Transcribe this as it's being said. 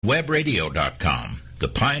Webradio.com, the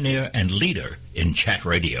pioneer and leader in chat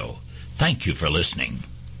radio. Thank you for listening.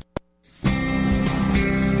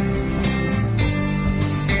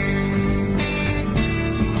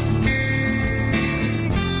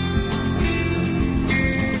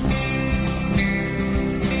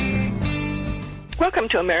 Welcome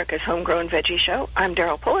to America's Homegrown Veggie Show. I'm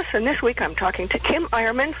Daryl Pullis, and this week I'm talking to Kim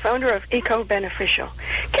Eierman, founder of Eco Beneficial.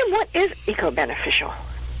 Kim, what is Eco Beneficial?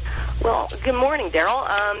 Well, good morning, Daryl.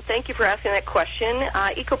 Thank you for asking that question.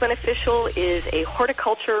 Eco Beneficial is a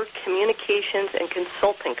horticulture, communications, and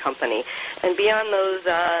consulting company. And beyond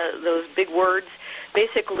those big words,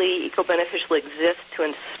 basically Eco Beneficial exists to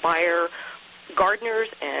inspire gardeners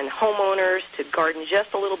and homeowners to garden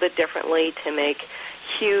just a little bit differently to make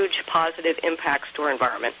huge positive impacts to our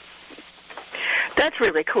environment. That's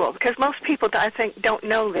really cool, because most people, I think, don't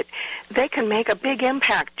know that they can make a big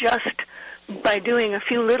impact just by doing a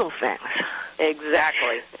few little things.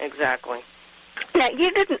 Exactly. Now,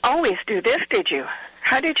 you didn't always do this, did you?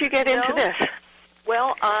 How did you get into this?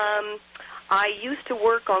 Well, I used to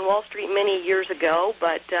work on Wall Street many years ago,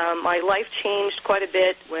 but my life changed quite a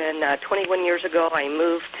bit when 21 years ago I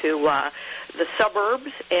moved to the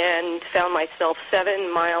suburbs and found myself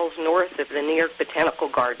 7 miles north of the New York Botanical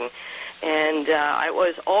Garden. And I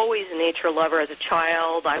was always a nature lover as a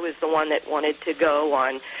child. I was the one that wanted to go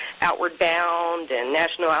on Outward Bound and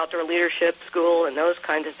National Outdoor Leadership School and those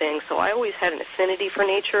kinds of things. So I always had an affinity for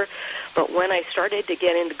nature. But when I started to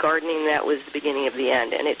get into gardening, that was the beginning of the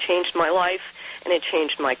end. And it changed my life, and it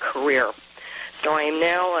changed my career. So I am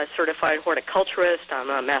now a certified horticulturist.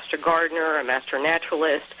 I'm a master gardener, a master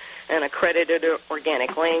naturalist, an accredited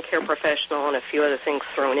organic land care professional, and a few other things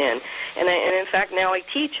thrown in. And in fact, now I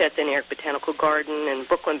teach at the New York Botanical Garden and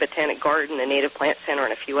Brooklyn Botanic Garden, the Native Plant Center,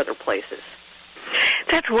 and a few other places.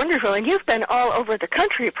 That's wonderful. And you've been all over the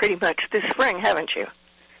country pretty much this spring, haven't you?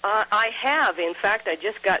 I have. In fact, I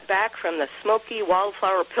just got back from the Smoky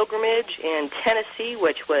Wildflower Pilgrimage in Tennessee,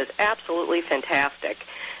 which was absolutely fantastic,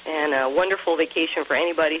 and a wonderful vacation for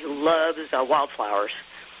anybody who loves wildflowers.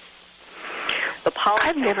 The pollen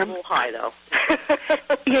count a little high, though.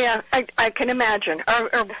 Yeah, I can imagine.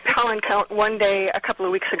 Our pollen count one day a couple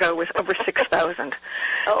of weeks ago was over 6,000.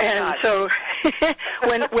 Oh, and God. So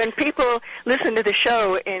when people listen to the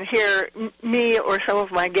show and hear me or some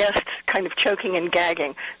of my guests kind of choking and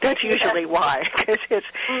gagging, that's usually why, because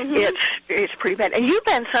it's pretty bad. And you've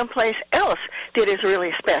been someplace else that is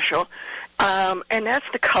really special, and that's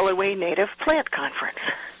the Cullowhee Native Plant Conference.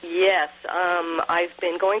 Yes, I've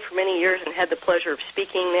been going for many years and had the pleasure of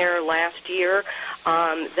speaking there last year.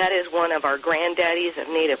 That is one of our granddaddies of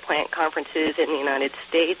native plant conferences in the United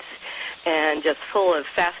States, and just full of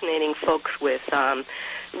fascinating folks with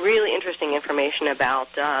really interesting information about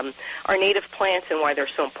our native plants and why they're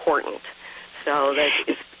so important. So that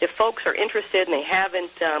if folks are interested and they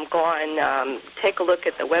haven't gone, take a look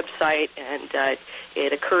at the website, and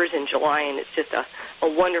it occurs in July, and it's just a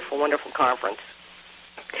wonderful, wonderful conference.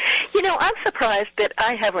 You know, I'm surprised that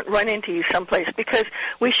I haven't run into you someplace, because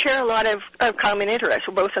we share a lot of common interests.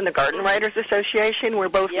 We're both in the Garden Writers Association. We're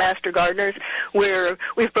both master gardeners.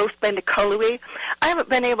 We've both been to Cullowhee. I haven't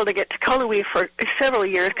been able to get to Cullowhee for several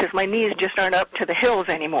years because my knees just aren't up to the hills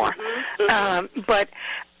anymore. But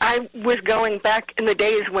I was going back in the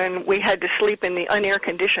days when we had to sleep in the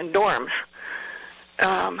unair-conditioned dorms.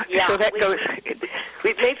 So that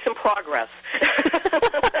we've made some progress.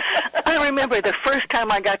 I remember the first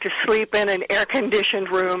time I got to sleep in an air-conditioned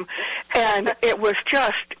room, and it was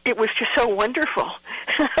just so wonderful.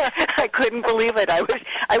 I couldn't believe it.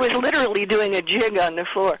 I was literally doing a jig on the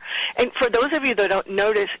floor. And for those of you that don't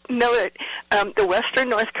know that the western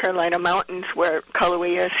North Carolina mountains, where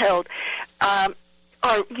Cullowhee is held,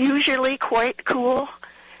 are usually quite cool.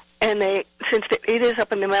 And since it is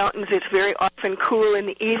up in the mountains, it's very often cool in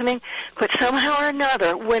the evening. But somehow or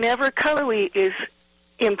another, whenever Cullowhee is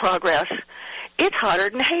in progress, it's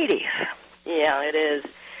hotter than Hades. Yeah, it is.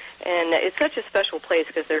 And it's such a special place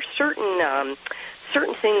because there's certain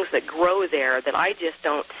things that grow there that I just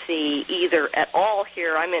don't see either at all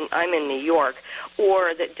here. I'm in New York,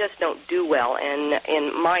 or that just don't do well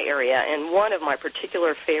in my area. And one of my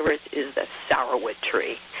particular favorites is the sourwood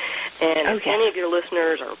tree. And if any of your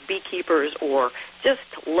listeners are beekeepers or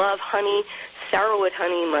just love honey, sourwood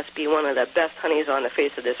honey must be one of the best honeys on the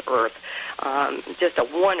face of this earth. Just a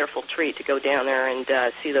wonderful treat to go down there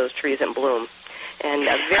and see those trees in bloom. And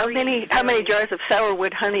how many jars of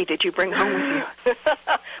sourwood honey did you bring home with you?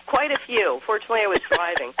 Quite a few. Fortunately, I was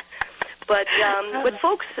driving. But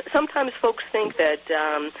sometimes folks think that,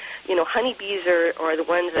 honeybees are the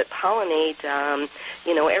ones that pollinate,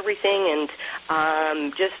 everything, and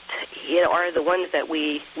are the ones that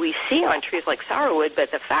we see on trees like sourwood.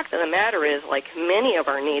 But the fact of the matter is, like many of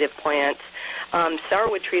our native plants,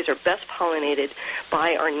 sourwood trees are best pollinated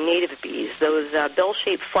by our native bees. Those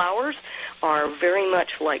bell-shaped flowers are very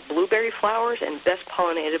much like blueberry flowers and best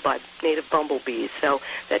pollinated by native bumblebees. So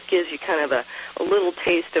that gives you kind of a little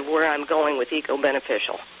taste of where I'm going with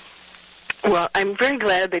eco-beneficial. Well, I'm very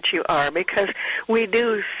glad that you are, because we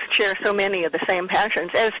do share so many of the same passions,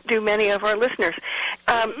 as do many of our listeners.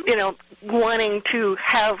 Wanting to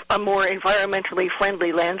have a more environmentally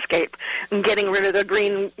friendly landscape and getting rid of the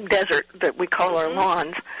green desert that we call our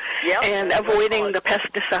lawns, and avoiding the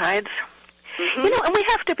pesticides. And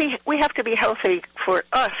we have to be healthy for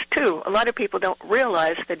us too. A lot of people don't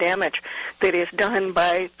realize the damage that is done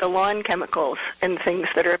by the lawn chemicals and things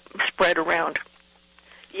that are spread around.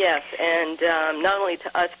 Yes, and not only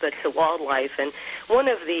to us but to wildlife. And one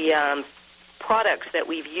of the products that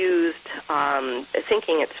we've used,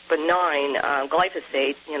 thinking it's benign,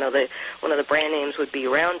 glyphosate, one of the brand names would be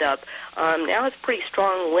Roundup, now has a pretty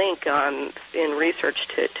strong link in research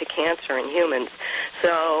to cancer in humans.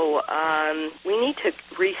 So we need to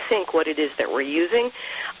rethink what it is that we're using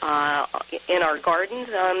in our gardens,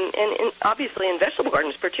 and obviously in vegetable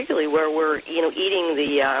gardens, particularly where we're eating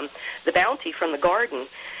the bounty from the garden.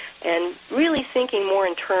 And really thinking more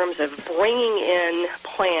in terms of bringing in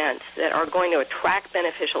plants that are going to attract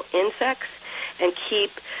beneficial insects and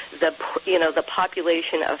keep the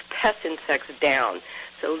population of pest insects down.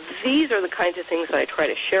 So these are the kinds of things that I try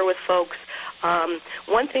to share with folks.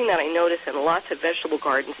 One thing that I notice in lots of vegetable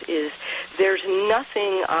gardens is there's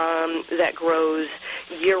nothing that grows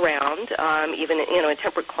year-round, even in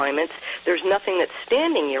temperate climates. There's nothing that's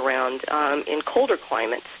standing year-round in colder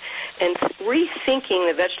climates. And rethinking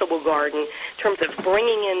the vegetable garden in terms of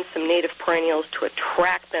bringing in some native perennials to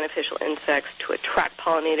attract beneficial insects, to attract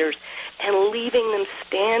pollinators, and leaving them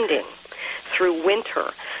standing through winter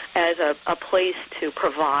as a place to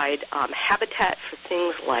provide habitat for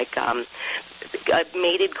things like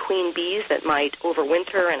mated queen bees that might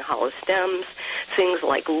overwinter and hollow stems, things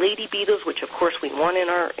like lady beetles, which of course we want in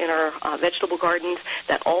our vegetable gardens,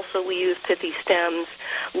 that also we use pithy stems,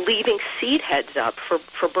 leaving seed heads up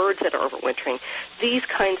for birds that are overwintering. These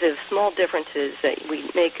kinds of small differences that we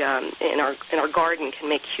make in our garden can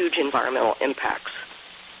make huge environmental impacts.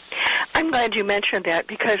 I'm glad you mentioned that,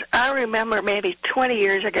 because I remember maybe 20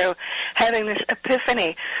 years ago having this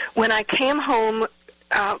epiphany when I came home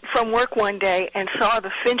from work one day and saw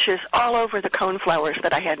the finches all over the coneflowers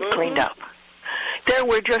that I hadn't cleaned up.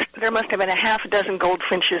 There must have been a half a dozen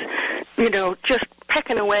goldfinches, just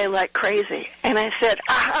pecking away like crazy. And I said,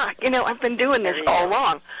 I've been doing this all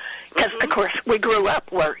along. Because, of course, we grew up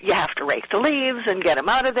where you have to rake the leaves and get them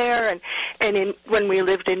out of there. And when we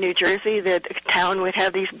lived in New Jersey, the town would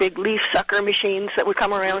have these big leaf sucker machines that would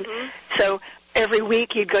come around. So every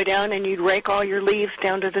week you'd go down and you'd rake all your leaves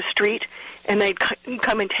down to the street, and they'd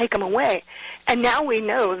come and take them away. And now we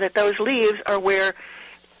know that those leaves are where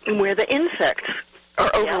the insects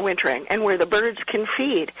are overwintering and where the birds can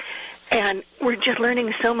feed. And we're just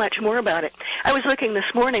learning so much more about it. I was looking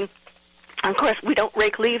this morning. Of course, we don't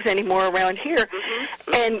rake leaves anymore around here.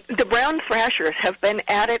 And the brown thrashers have been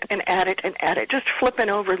at it, just flipping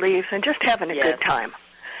over leaves and just having a good time.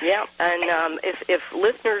 Yeah, and if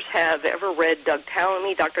listeners have ever read Dr.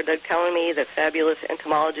 Doug Tallamy, the fabulous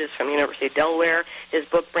entomologist from the University of Delaware, his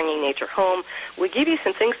book, Bringing Nature Home, we give you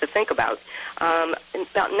some things to think about. About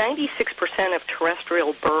 96% of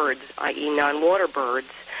terrestrial birds, i.e. non-water birds,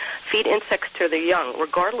 feed insects to their young,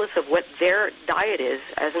 regardless of what their diet is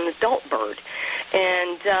as an adult bird.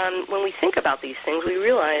 And when we think about these things, we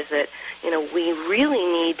realize that, we really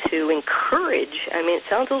need to encourage, it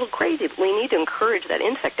sounds a little crazy, but we need to encourage that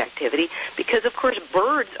insect activity because, of course,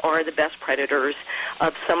 birds are the best predators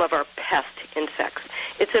of some of our pest insects.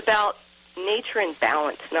 It's about nature and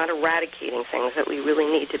balance, not eradicating things that we really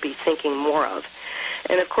need to be thinking more of.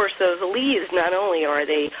 And, of course, those leaves, not only are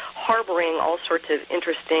they harboring all sorts of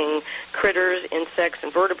interesting critters, insects,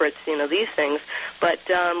 and vertebrates, these things, but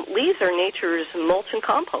leaves are nature's mulch and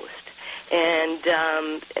compost. And,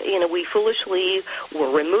 we foolishly were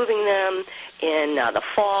removing them in the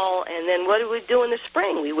fall, and then what did we do in the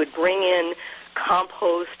spring? We would bring in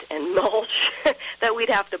compost and mulch that we'd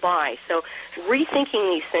have to buy. So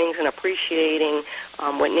rethinking these things and appreciating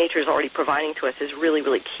what nature is already providing to us is really,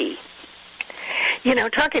 really key.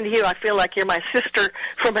 Talking to you, I feel like you're my sister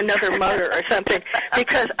from another mother or something,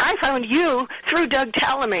 because I found you through Doug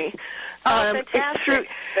Tallamy Fantastic.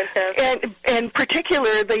 And in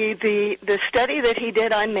particular, the study that he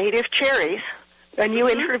did on native cherries, and you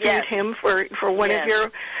interviewed him for one of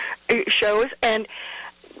your shows, and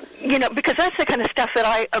because that's the kind of stuff that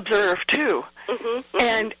I observe too.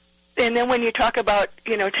 And then when you talk about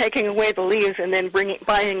taking away the leaves and then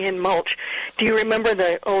buying in mulch, do you remember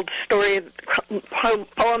the old story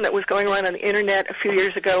poem that was going around on the internet a few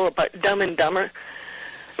years ago about Dumb and Dumber?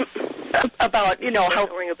 About how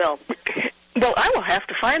ring a bell. Well, I will have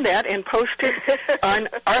to find that and post it on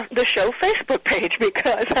the show Facebook page,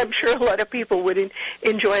 because I'm sure a lot of people would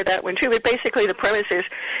enjoy that one too. But basically, the premise is,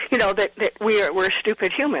 that we're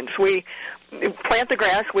stupid humans. We plant the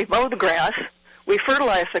grass, we mow the grass, we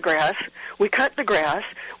fertilize the grass, we cut the grass,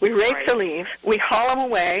 we rake the leaves, we haul them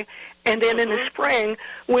away, and then in the spring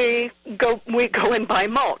we go and buy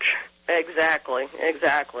mulch. Exactly.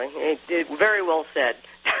 Very well said.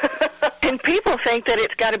 And people think that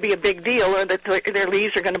it's got to be a big deal, or that their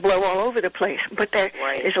leaves are going to blow all over the place. But there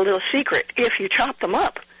is a little secret. If you chop them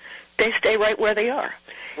up, they stay right where they are.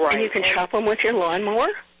 Right. And you can chop them with your lawnmower.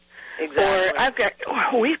 Exactly.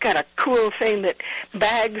 Or we've got a cool thing that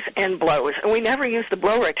bags and blows. And we never use the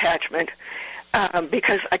blower attachment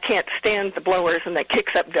because I can't stand the blowers, and that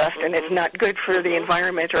kicks up dust, and it's not good for the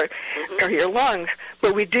environment or your lungs.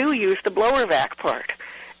 But we do use the blower vac part.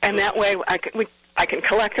 And that way I can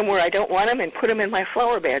collect them where I don't want them and put them in my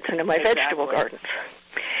flower beds and in my vegetable gardens.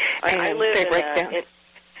 And I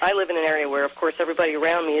live in an area where, of course, everybody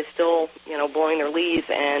around me is still, blowing their leaves,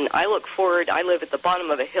 and I live at the bottom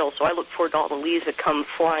of a hill, so I look forward to all the leaves that come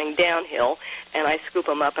flying downhill, and I scoop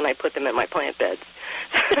them up and I put them in my plant beds.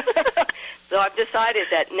 So I've decided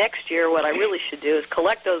that next year what I really should do is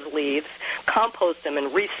collect those leaves, compost them,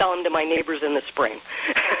 and resell them to my neighbors in the spring.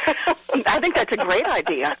 I think that's a great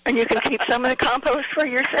idea, and you can keep some of the compost for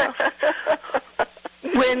yourself.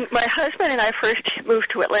 When my husband and I first moved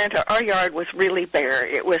to Atlanta, our yard was really bare.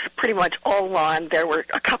 It was pretty much all lawn. There were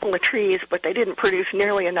a couple of trees, but they didn't produce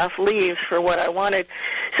nearly enough leaves for what I wanted.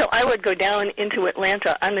 So I would go down into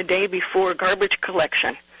Atlanta on the day before garbage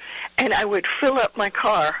collection, and I would fill up my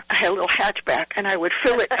car. I had a little hatchback, and I would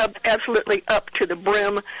fill it up absolutely up to the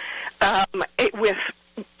brim with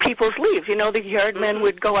people's leaves. The yard men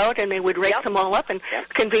would go out, and they would rake them all up and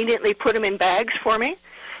conveniently put them in bags for me.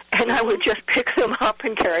 And I would just pick them up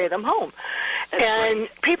and carry them home. And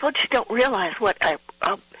people just don't realize what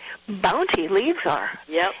a bounty leaves are.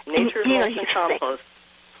 Yep, nature's mulch and compost.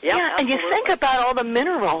 Yep, yeah, and you think about all the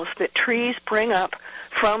minerals that trees bring up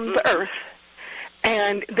from the earth,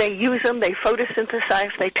 and they use them, they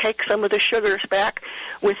photosynthesize, they take some of the sugars back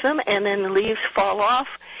with them, and then the leaves fall off.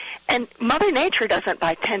 And Mother Nature doesn't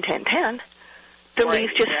buy 10-10-10. The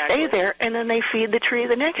leaves just stay there, and then they feed the tree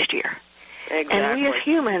the next year. Exactly. And we as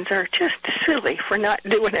humans are just silly for not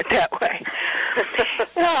doing it that way.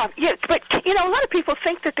 But, a lot of people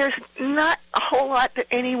think that there's not a whole lot that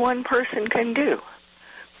any one person can do.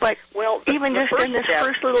 But even just in this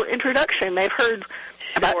first little introduction, they've heard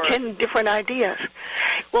about 10 different ideas.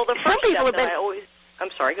 Well, the first step that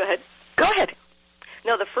I'm sorry, go ahead. Go ahead.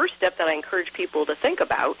 No, the first step that I encourage people to think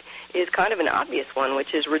about is kind of an obvious one,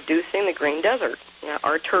 which is reducing the green desert,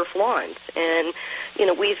 our turf lawns. And,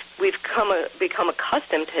 we've become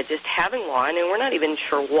accustomed to just having lawn, and we're not even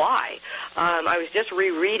sure why. I was just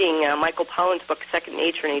rereading Michael Pollan's book, Second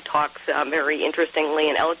Nature, and he talks very interestingly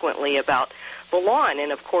and eloquently about the lawn.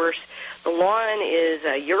 And, of course, the lawn is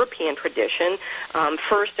a European tradition,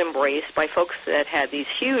 first embraced by folks that had these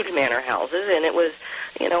huge manor houses, and it was,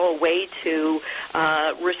 a way to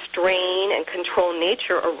restrain and control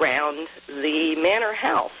nature around the manor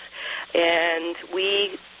house. And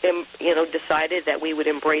we, decided that we would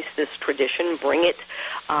embrace this tradition, bring it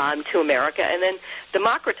to America, and then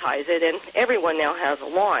democratize it, and everyone now has a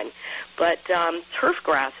lawn. But turf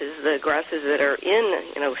grasses, the grasses that are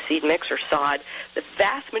in, seed mix or sod, the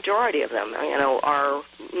vast majority of them, are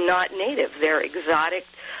not native. They're exotic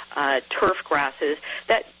turf grasses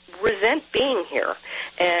that resent being here.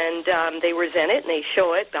 And they resent it, and they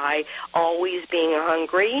show it by always being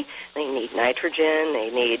hungry. They need nitrogen.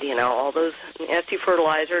 They need, all those nasty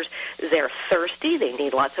fertilizers. They're thirsty. They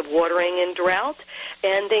need lots of watering in drought.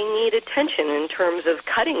 And they need attention in terms of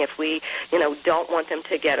cutting if we, don't want them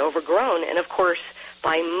to get overgrown. And, of course,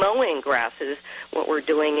 by mowing grasses, what we're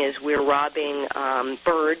doing is we're robbing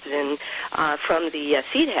birds and from the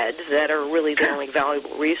seed heads that are really the only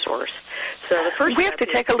valuable resource. So the first we have to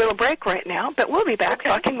take a little break right now, but we'll be back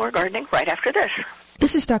talking more gardening right after this.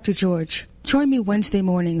 This is Dr. George. Join me Wednesday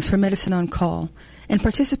mornings for Medicine on Call and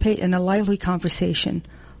participate in a lively conversation.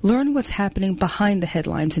 Learn what's happening behind the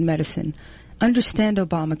headlines in medicine. Understand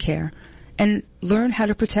Obamacare and learn how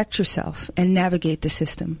to protect yourself and navigate the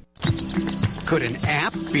system. Could an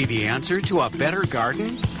app be the answer to a better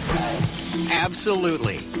garden?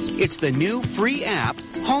 Absolutely. It's the new free app,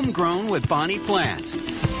 Homegrown with Bonnie Plants.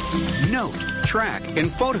 Note, track,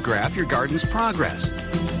 and photograph your garden's progress.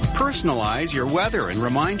 Personalize your weather and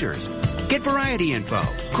reminders. Get variety info,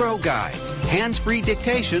 grow guides, hands-free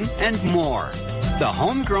dictation, and more. The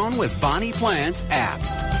Homegrown with Bonnie Plants app,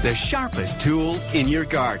 the sharpest tool in your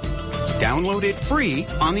garden. Download it free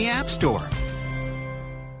on the App Store.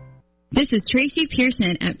 This is Tracy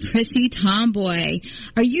Pearson at Prissy Tomboy.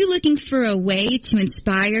 Are you looking for a way to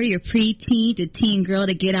inspire your preteen to teen girl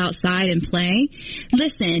to get outside and play?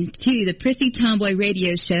 Listen to the Prissy Tomboy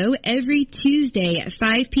radio show every Tuesday at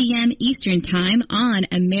 5 p.m. Eastern Time on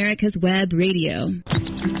America's Web Radio.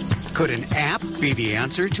 Could an app be the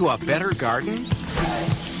answer to a better garden?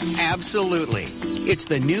 Absolutely. It's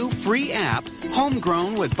the new free app,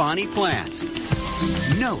 Homegrown with Bonnie Plants.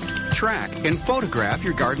 Note, track, and photograph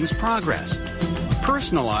your garden's progress.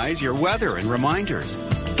 Personalize your weather and reminders.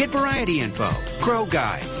 Get variety info, grow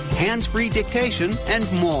guides, hands-free dictation, and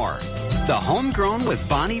more. The Homegrown with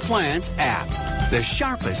Bonnie Plants app, the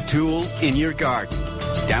sharpest tool in your garden.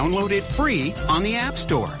 Download it free on the App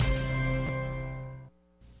Store.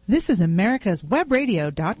 This is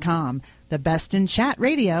americaswebradio.com, the best in chat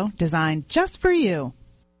radio designed just for you.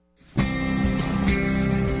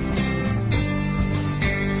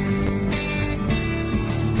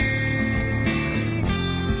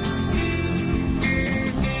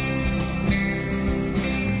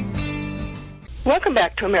 Welcome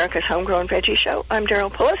back to America's Homegrown Veggie Show. I'm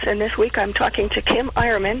Daryl Pullis, and this week I'm talking to Kim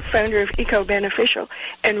Eierman, founder of Eco Beneficial.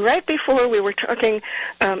 And right before we were talking,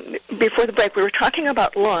 before the break, we were talking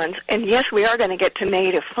about lawns, and yes, we are going to get to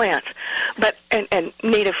native plants, but and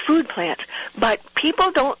native food plants. But people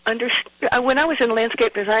don't understand. When I was in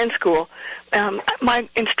landscape design school, my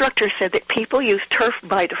instructor said that people use turf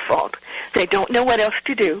by default. They don't know what else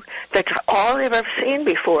to do. That's all they've ever seen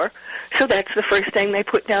before. So that's the first thing they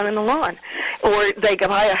put down in the lawn. Or they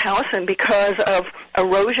buy a house, and because of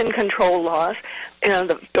erosion control laws,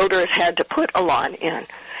 the builders had to put a lawn in,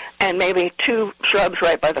 and maybe 2 shrubs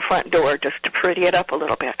right by the front door just to pretty it up a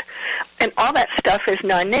little bit. And all that stuff is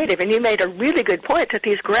non-native. And you made a really good point that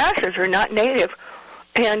these grasses are not native,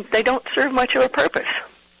 and they don't serve much of a purpose.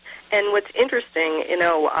 And what's interesting,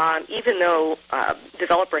 even though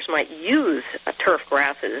developers might use turf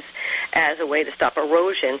grasses as a way to stop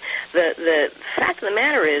erosion, the fact of the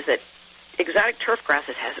matter is that exotic turf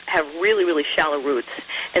grasses have really, really shallow roots,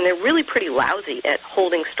 and they're really pretty lousy at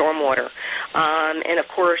holding stormwater. And, of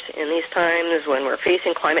course, in these times when we're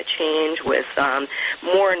facing climate change with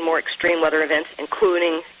more and more extreme weather events,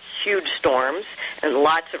 including huge storms and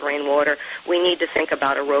lots of rainwater, we need to think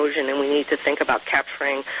about erosion, and we need to think about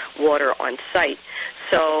capturing water on site.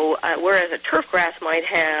 So whereas a turf grass might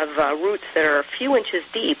have roots that are a few inches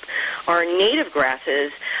deep, our native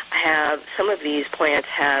grasses some of these plants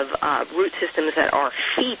have root systems that are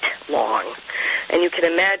feet long. And you can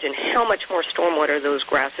imagine how much more stormwater those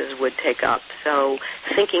grasses would take up. So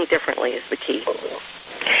thinking differently is the key.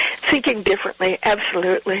 Thinking differently,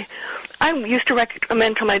 absolutely. I used to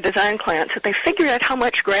recommend to my design clients that they figure out how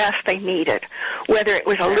much grass they needed, whether it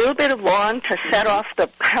was a little bit of lawn to set off the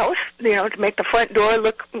house, to make the front door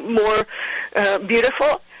look more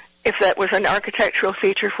beautiful, if that was an architectural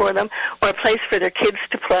feature for them, or a place for their kids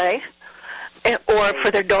to play, or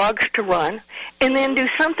for their dogs to run, and then do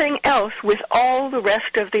something else with all the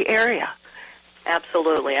rest of the area.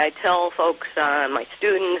 Absolutely. I tell folks, my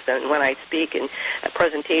students, and when I speak in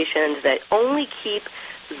presentations, that only keep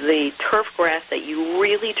the turf grass that you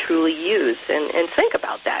really, truly use. And think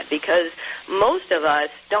about that, because most of us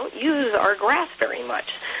don't use our grass very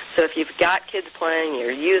much. So if you've got kids playing, you're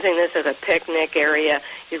using this as a picnic area,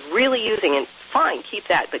 you're really using it, fine, keep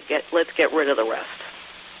that, but let's get rid of the rest.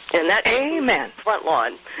 And that Amen. Front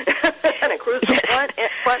lawn. And includes the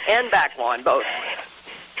front and back lawn, both.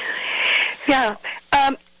 Yeah.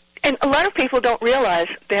 And a lot of people don't realize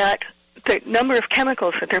that the number of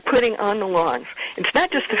chemicals that they're putting on the lawns, it's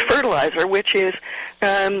not just the fertilizer, which is,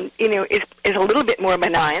 is a little bit more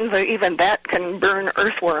benign, though even that can burn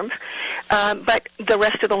earthworms, but the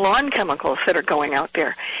rest of the lawn chemicals that are going out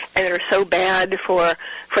there and are so bad for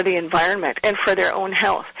the environment and for their own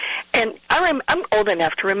health. And I'm old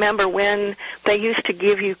enough to remember when they used to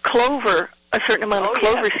give you clover, a certain amount of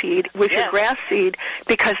clover seed with your grass seed,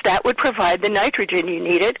 because that would provide the nitrogen you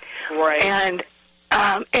needed. Right. And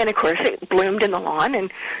of course, it bloomed in the lawn,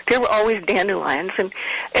 and there were always dandelions. And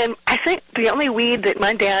I think the only weed that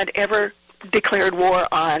my dad ever declared war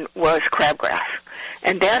on was crabgrass.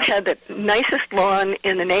 And Dad had the nicest lawn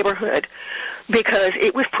in the neighborhood because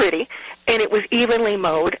it was pretty and it was evenly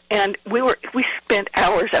mowed, and we spent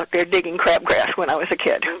hours out there digging crabgrass when I was a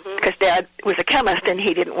kid because Dad was a chemist and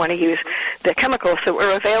he didn't want to use the chemicals that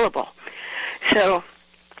were available. So,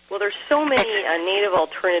 well, there's so many native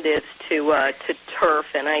alternatives to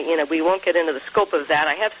turf, and we won't get into the scope of that.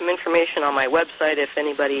 I have some information on my website if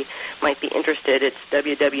anybody might be interested. It's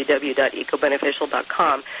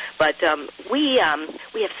www.ecobeneficial.com. But we have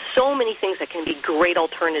so many things that can be great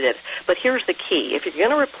alternatives. But here's the key: if you're going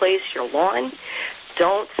to replace your lawn,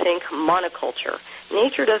 don't think monoculture.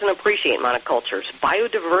 Nature doesn't appreciate monocultures.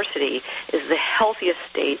 Biodiversity is the healthiest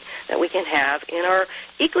state that we can have in our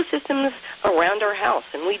ecosystems around our house.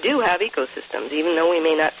 And we do have ecosystems, even though we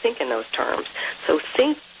may not think in those terms. So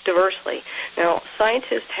think diversely. Now,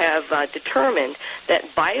 scientists have determined that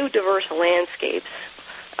biodiverse landscapes,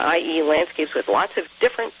 i.e. landscapes with lots of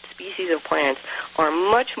different species of plants, are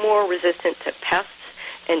much more resistant to pests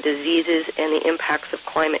and diseases and the impacts of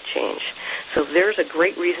climate change. So there's a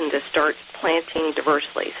great reason to start planting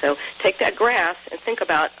diversely. So take that grass and think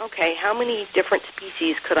about, okay, how many different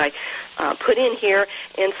species could I put in here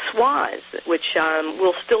in swaths, which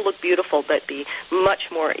will still look beautiful but be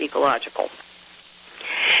much more ecological.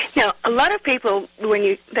 Now, a lot of people,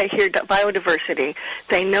 when they hear biodiversity,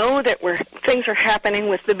 they know that things are happening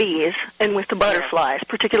with the bees and with the butterflies,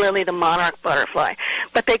 particularly the monarch butterfly.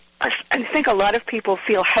 But I think a lot of people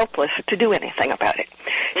feel helpless to do anything about it.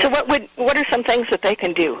 So what are some things that they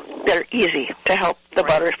can do that are easy to help the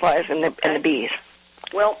butterflies and the bees?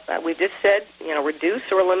 Well, we just said,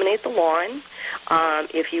 reduce or eliminate the lawn.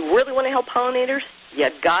 If you really want to help pollinators, you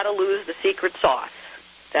got to lose the secret sauce.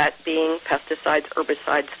 That being pesticides,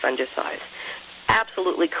 herbicides, fungicides.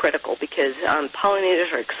 Absolutely critical because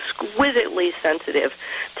pollinators are exquisitely sensitive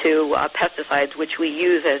to pesticides, which we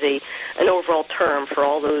use as an overall term for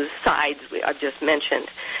all those sides I've just mentioned.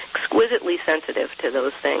 Exquisitely sensitive to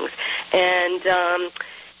those things. And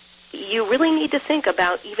you really need to think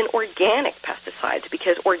about even organic pesticides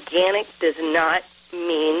because organic does not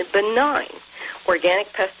mean benign.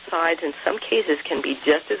 Organic pesticides in some cases can be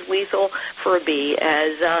just as lethal for a bee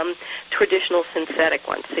as traditional synthetic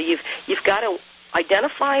ones. So you've got to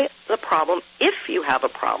identify the problem if you have a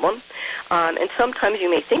problem, and sometimes you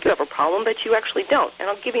may think you have a problem, but you actually don't. And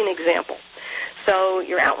I'll give you an example. So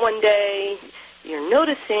you're out one day, you're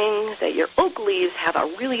noticing that your oak leaves have a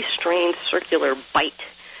really strange circular bite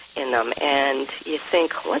in them, and you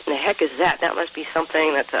think, what in the heck is that? That must be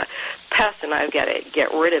something that's a pest, and I've got to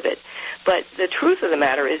get rid of it. But the truth of the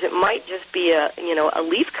matter is it might just be a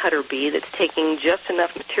leaf cutter bee that's taking just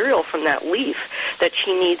enough material from that leaf that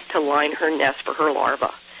she needs to line her nest for her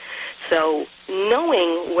larva. So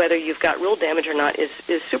knowing whether you've got real damage or not is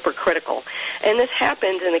super critical. And this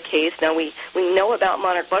happens in the case, now we know about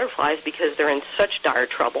monarch butterflies because they're in such dire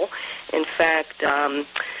trouble. In fact,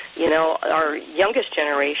 our youngest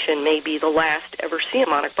generation may be the last to ever see a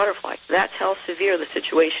monarch butterfly. That's how severe the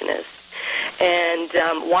situation is. And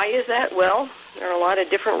why is that? Well, there are a lot of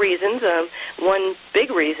different reasons. One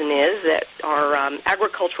big reason is that our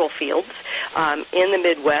agricultural fields in the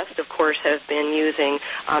Midwest, of course, have been using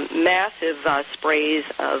massive sprays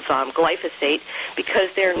of glyphosate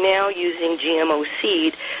because they're now using GMO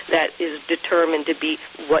seed that is determined to be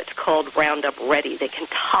what's called Roundup Ready. They can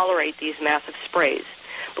tolerate these massive sprays.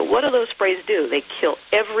 But what do those sprays do? They kill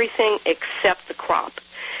everything except the crop,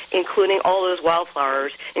 including all those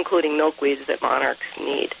wildflowers, including milkweeds that monarchs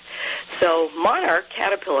need. So monarch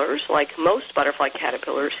caterpillars, like most butterfly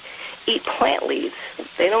caterpillars, eat plant leaves.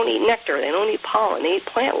 They don't eat nectar. They don't eat pollen. They eat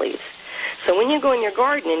plant leaves. So when you go in your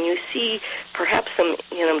garden and you see perhaps some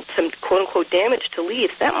quote-unquote damage to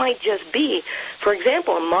leaves, that might just be, for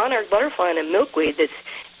example, a monarch butterfly and a milkweed that's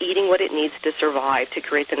eating what it needs to survive to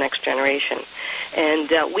create the next generation.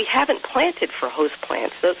 And we haven't planted for host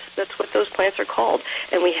plants. That's what those plants are called.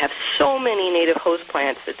 And we have so many native host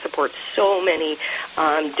plants that support so many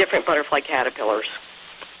different butterfly caterpillars.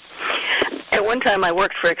 At one time I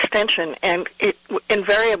worked for Extension, and it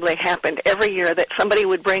invariably happened every year that somebody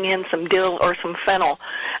would bring in some dill or some fennel,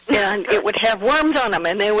 and it would have worms on them,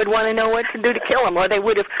 and they would want to know what to do to kill them, or they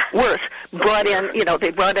would have, worse, brought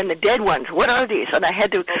in the dead ones. What are these? And I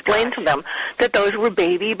had to explain to them that those were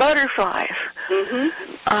baby butterflies.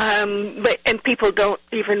 And people don't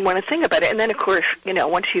even want to think about it. And then, of course,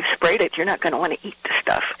 once you've sprayed it, you're not going to want to eat the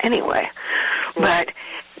stuff anyway. Right. But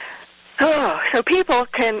so people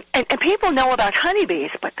can, and people know about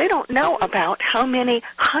honeybees, but they don't know about how many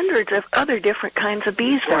hundreds of other different kinds of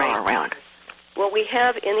bees there are around. Well, we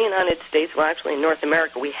have in the United States, well, actually in North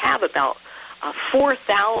America, we have about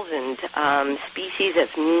 4,000 species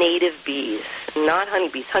of native bees, not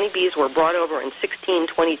honeybees. Honeybees were brought over in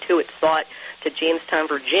 1622, it's thought, to Jamestown,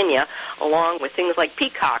 Virginia, along with things like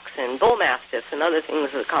peacocks and bull mastiffs and other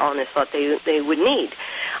things the colonists thought they would need.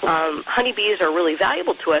 Honeybees are really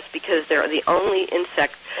valuable to us because they're the only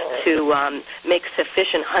insect to make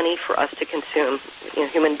sufficient honey for us to consume,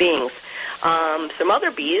 human beings. Some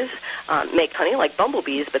other bees make honey, like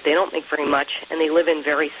bumblebees, but they don't make very much, and they live in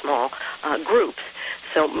very small groups.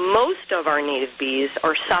 So most of our native bees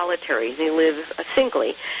are solitary. They live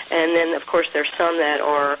singly. And then, of course, there's some that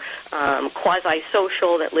are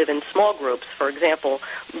quasi-social that live in small groups. For example,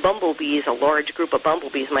 bumblebees, a large group of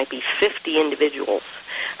bumblebees might be 50 individuals.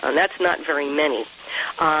 That's not very many.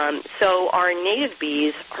 So our native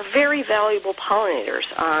bees are very valuable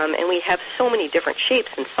pollinators, and we have so many different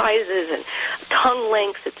shapes and sizes and tongue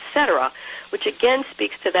lengths, etc., which again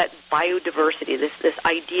speaks to that biodiversity, this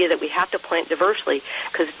idea that we have to plant diversely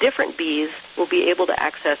because different bees will be able to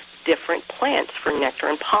access different plants for nectar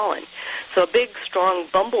and pollen. So a big, strong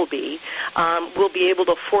bumblebee will be able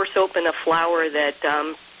to force open a flower that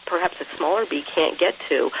perhaps a smaller bee can't get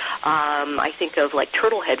to. I think of like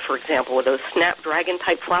turtlehead, for example, with those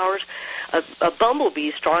snapdragon-type flowers. A bumblebee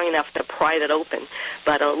is strong enough to pry that open,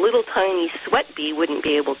 but a little tiny sweat bee wouldn't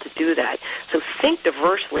be able to do that. So think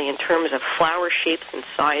diversely in terms of flower shapes and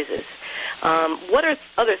sizes. What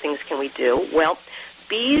other things can we do? Well,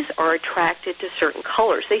 bees are attracted to certain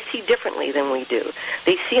colors. They see differently than we do.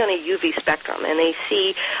 They see on a UV spectrum, and they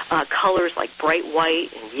see colors like bright white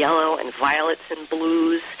and yellow and violets and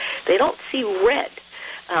blues. They don't see red.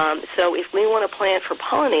 So if we want to plant for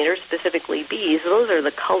pollinators, specifically bees, those are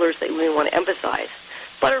the colors that we want to emphasize.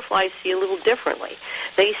 Butterflies see a little differently.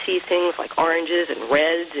 They see things like oranges and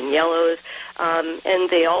reds and yellows, and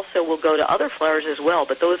they also will go to other flowers as well,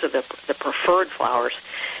 but those are the preferred flowers.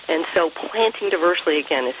 And so planting diversely,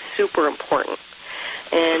 again, is super important.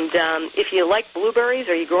 And if you like blueberries,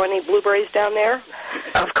 are you growing any blueberries down there?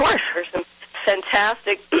 Of course. There's some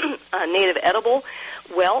fantastic native edible.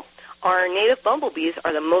 Well, our native bumblebees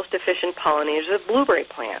are the most efficient pollinators of blueberry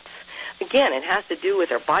plants. Again, it has to do with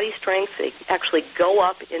their body strength. They actually go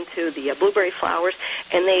up into the blueberry flowers,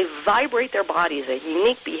 and they vibrate their bodies, a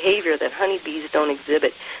unique behavior that honeybees don't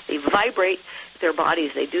exhibit. They vibrate their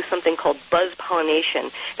bodies. They do something called buzz pollination,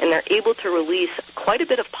 and they're able to release quite a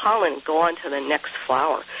bit of pollen and go on to the next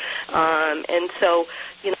flower. And so,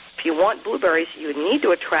 if you want blueberries, you would need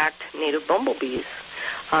to attract native bumblebees.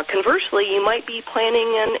 Conversely, you might be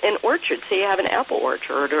planting an orchard. Say you have an apple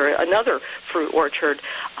orchard or another fruit orchard.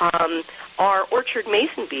 Our orchard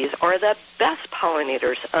mason bees are the best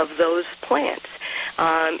pollinators of those plants.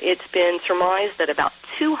 It's been surmised that about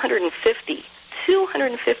 250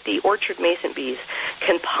 orchard mason bees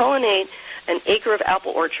can pollinate an acre of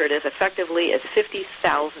apple orchard as effectively as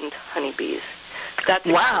 50,000 honeybees. That's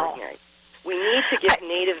extraordinary. We need to give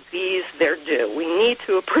native bees their due. We need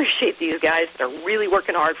to appreciate these guys. They're really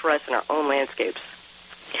working hard for us in our own landscapes.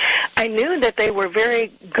 I knew that they were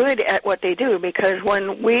very good at what they do because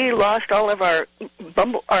when we lost all of our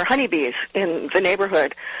honeybees in the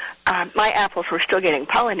neighborhood, my apples were still getting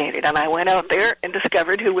pollinated, and I went out there and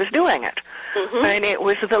discovered who was doing it. Mm-hmm. And it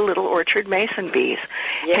was the little orchard mason bees.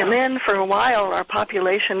 Yeah. And then for a while, our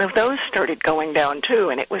population of those started going down, too,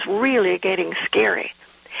 and it was really getting scary.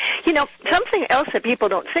 Something else that people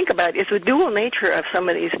don't think about is the dual nature of some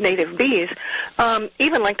of these native bees,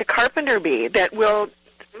 even like the carpenter bee that will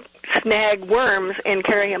snag worms and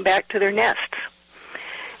carry them back to their nests,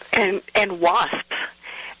 and wasps.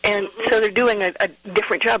 And so they're doing a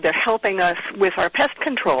different job. They're helping us with our pest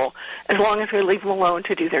control as long as we leave them alone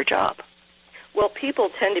to do their job. Well, people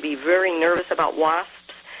tend to be very nervous about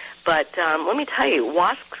wasps, but let me tell you,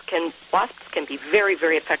 wasps can be very,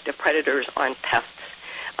 very effective predators on pests.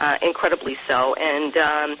 Incredibly so. And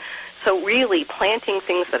so really planting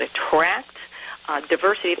things that attract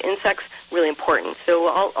diversity of insects, really important. So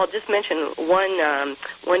I'll just mention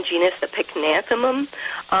one genus, the Pycnanthemum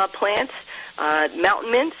plants.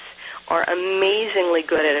 Mountain mints are amazingly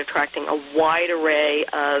good at attracting a wide array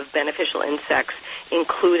of beneficial insects,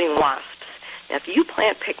 including wasps. Now, if you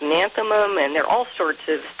plant Pycnanthemum, and there are all sorts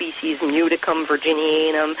of species, Muticum,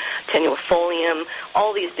 Virginianum, Tenuifolium,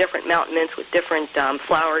 all these different mountain mints with different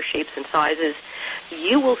flower shapes and sizes,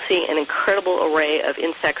 you will see an incredible array of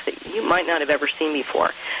insects that you might not have ever seen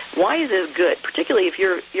before. Why is this good? Particularly if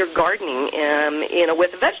you're gardening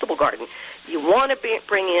with a vegetable garden. You want to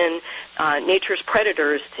bring in nature's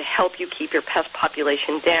predators to help you keep your pest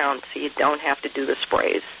population down so you don't have to do the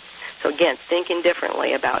sprays. So again, thinking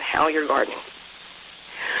differently about how you're gardening.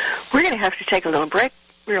 We're going to have to take a little break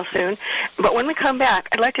real soon. But when we come back,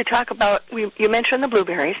 I'd like to talk about, you mentioned the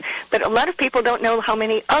blueberries, but a lot of people don't know how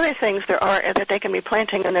many other things there are that they can be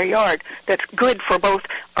planting in their yard that's good for both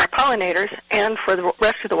our pollinators and for the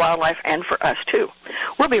rest of the wildlife and for us, too.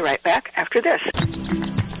 We'll be right back after this.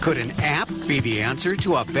 Could an app be the answer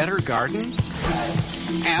to a better garden?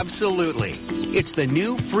 Absolutely. It's the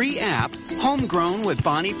new free app, Homegrown with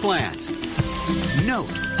Bonnie Plants. Note,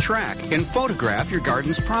 track, and photograph your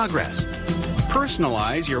garden's progress.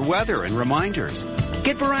 Personalize your weather and reminders.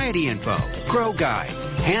 Get variety info, grow guides,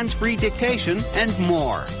 hands-free dictation, and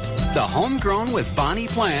more. The Homegrown with Bonnie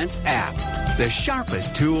Plants app, the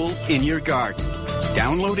sharpest tool in your garden.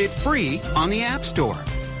 Download it free on the App Store.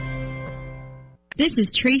 This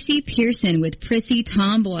is Tracy Pearson with Prissy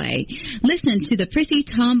Tomboy. Listen to the Prissy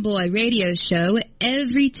Tomboy radio show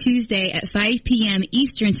every Tuesday at 5 p.m.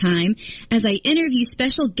 Eastern Time as I interview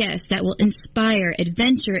special guests that will inspire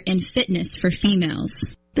adventure and fitness for females.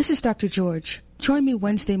 This is Dr. George. Join me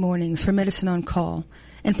Wednesday mornings for Medicine on Call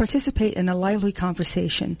and participate in a lively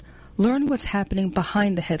conversation. Learn what's happening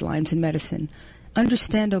behind the headlines in medicine,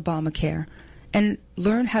 understand Obamacare, and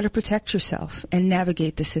learn how to protect yourself and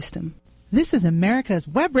navigate the system. This is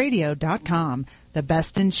America'sWebRadio.com, the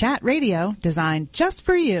best in chat radio designed just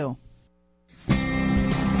for you.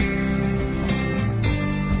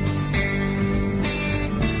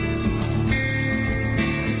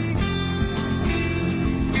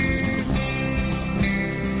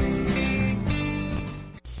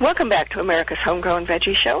 Welcome back to America's Homegrown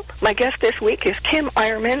Veggie Show. My guest this week is Kim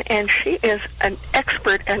Eierman, and she is an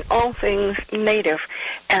expert in all things native.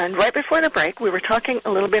 And right before the break, we were talking a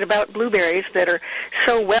little bit about blueberries that are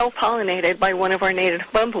so well pollinated by one of our native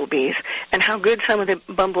bumblebees and how good some of the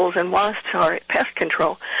bumbles and wasps are at pest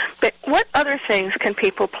control. But what other things can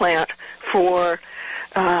people plant for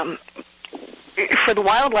the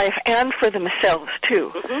wildlife and for themselves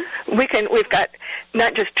too? Mm-hmm. We've got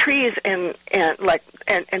not just trees and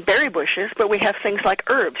berry bushes, but we have things like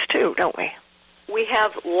herbs too, don't we? We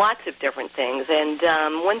have lots of different things, and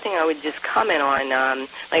one thing I would just comment on,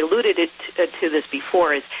 I alluded to this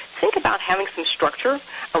before, is think about having some structure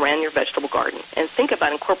around your vegetable garden, and think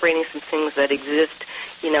about incorporating some things that exist,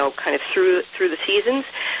 kind of through the seasons,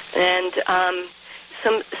 and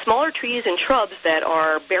some smaller trees and shrubs that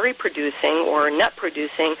are berry producing or nut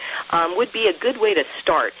producing would be a good way to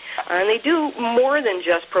start. And they do more than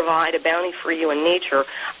just provide a bounty for you in nature.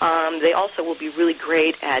 They also will be really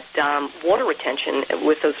great at water retention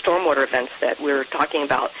with those stormwater events that we're talking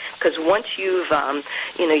about. Because once you've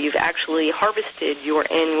actually harvested your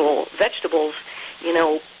annual vegetables,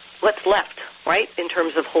 what's left, right, in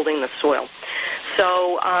terms of holding the soil.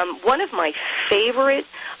 So one of my favorite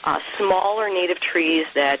smaller native trees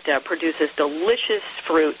that produces delicious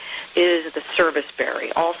fruit is the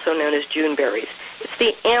serviceberry, also known as Juneberries. It's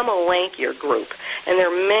the Amelanchier group, and there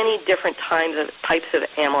are many different types of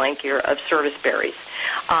Amelanchier of serviceberries.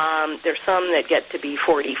 There's some that get to be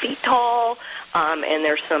 40 feet tall, and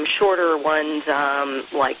there's some shorter ones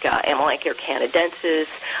like Amelanchier canadensis,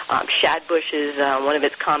 shadbush is one of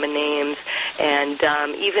its common names, and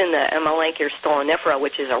even the Amelanchier stolonifera,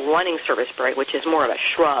 which is a running serviceberry, which is more of a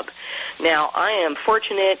shrub. Now, I am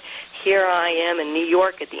fortunate. Here I am in New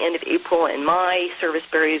York at the end of April, and my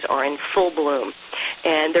serviceberries are in full bloom,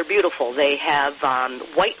 and they're beautiful. They have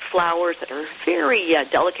white flowers that are very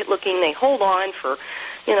delicate looking. They hold on for,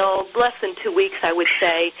 less than 2 weeks, I would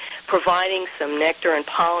say, providing some nectar and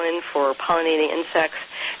pollen for pollinating insects,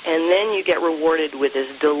 and then you get rewarded with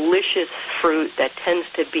this delicious fruit that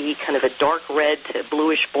tends to be kind of a dark red to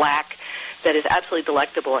bluish black that is absolutely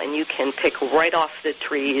delectable, and you can pick right off the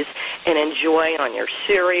trees and enjoy on your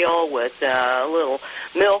cereal with a little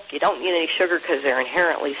milk. You don't need any sugar because they're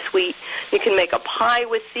inherently sweet. You can make a pie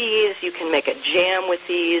with these. You can make a jam with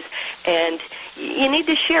these, and you need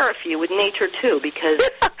to share a few with nature too, because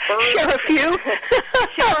share a few.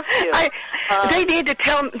 Share a few. They need to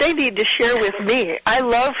share with me. I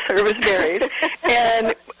love serviceberries,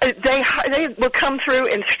 and they will come through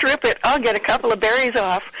and strip it. I'll get a couple of berries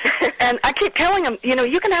off, and I keep telling them,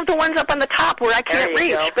 you can have the ones up on the top where I can't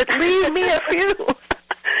reach, but leave me a few.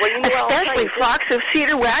 Well, especially flocks of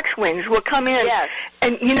cedar waxwings will come in, yes.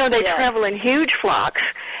 and they travel in huge flocks,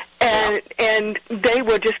 and they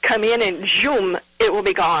will just come in and zoom, it will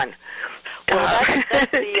be gone. Well,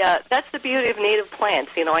 that's the beauty of native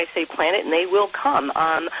plants. I say plant it, and they will come.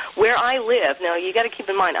 Where I live, now you got to keep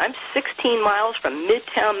in mind, I'm 16 miles from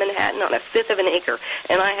Midtown Manhattan on a fifth of an acre,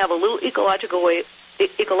 and I have a little ecological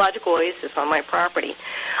oasis on my property.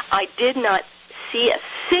 I did not see a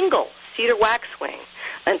single cedar waxwing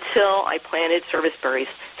until I planted serviceberries.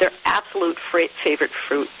 They're absolute favorite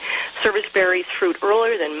fruit. Serviceberry bears fruit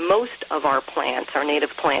earlier than most of our plants, our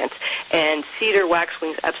native plants, and cedar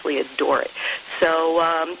waxwings absolutely adore it. So,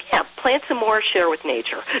 plant some more, share with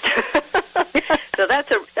nature. So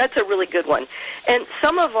that's a really good one. And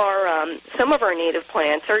some of our native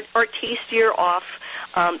plants are tastier off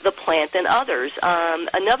the plant than others.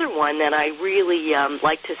 Another one that I really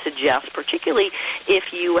like to suggest, particularly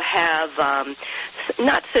if you have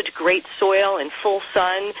not such great soil and full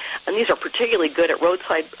sun, and these are particularly good at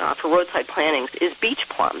for roadside plantings, is beach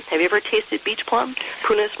plum. Have you ever tasted beach plum?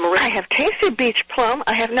 Prunus maris? I have tasted beach plum.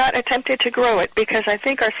 I have not attempted to grow it because I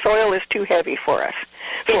think our soil is too heavy for us.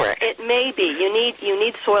 It may be. You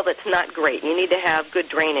need soil that's not great. You need to have good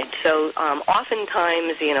drainage. So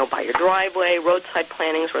oftentimes, by your driveway, roadside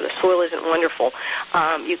plantings where the soil isn't wonderful,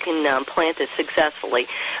 you can plant it successfully.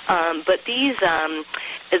 But these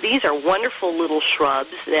are wonderful little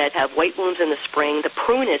shrubs that have white blooms in the spring. The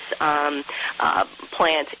prunus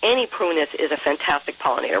plant, any prunus is a fantastic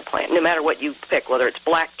pollinator plant, no matter what you pick, whether it's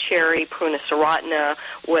black cherry, Prunus serotina,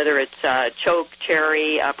 whether it's choke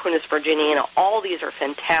cherry, Prunus virginiana. All these are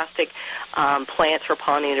fantastic plants for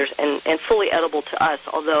pollinators and fully edible to us,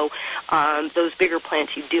 although those bigger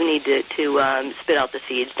plants you do need to spit out the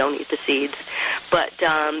seeds. Don't eat the seeds. But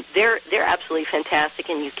they're absolutely fantastic,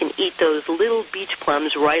 and you can eat those little beach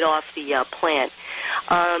plums right off the plant.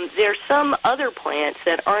 There's some other plants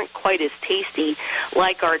that aren't quite as tasty,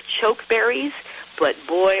 like our chokeberries, but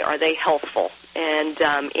boy, are they healthful. And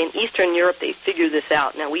in Eastern Europe, they figured this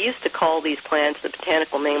out. Now, we used to call these plants, the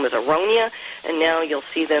botanical name was Aronia, and now you'll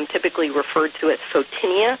see them typically referred to as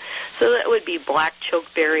Photinia. So that would be black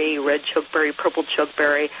chokeberry, red chokeberry, purple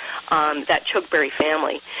chokeberry, that chokeberry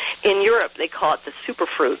family. In Europe, they call it the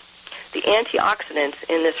superfruit. The antioxidants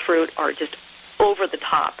in this fruit are just over the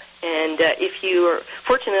top. And if you are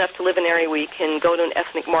fortunate enough to live in an area where you can go to an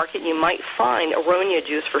ethnic market, you might find Aronia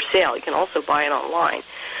juice for sale. You can also buy it online.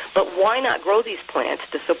 But why not grow these plants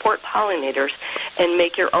to support pollinators and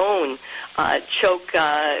make your own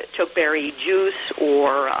chokeberry juice,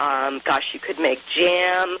 or, you could make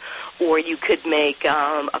jam, or you could make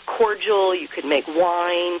a cordial, you could make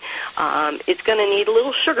wine. It's going to need a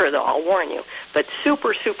little sugar, though, I'll warn you, but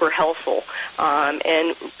super, super healthful,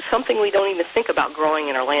 and something we don't even think about growing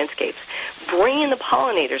in our landscapes. Bring in the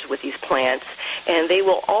pollinators with these plants, and they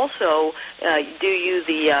will also do you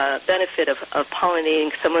the benefit of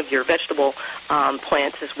pollinating some of your vegetable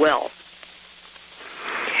plants as well.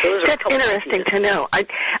 That's interesting to know.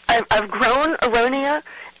 I've grown Aronia.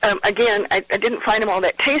 Again, I didn't find them all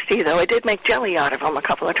that tasty, though. I did make jelly out of them a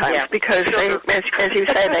couple of times because they, as you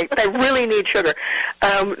say, they really need sugar.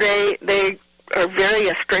 They are very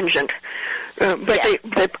astringent. But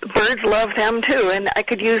the birds love them too, and I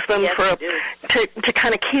could use them to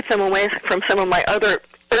kind of keep them away from some of my other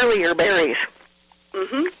earlier berries.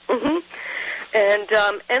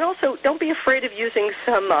 And also, don't be afraid of using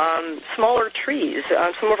some smaller trees.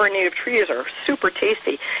 Some of our native trees are super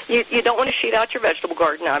tasty. You don't want to shade out your vegetable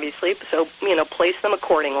garden, obviously, so place them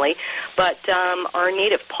accordingly. But our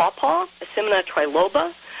native pawpaw, Asimina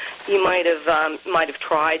triloba, you might have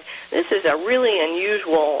tried. This is a really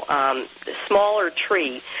unusual smaller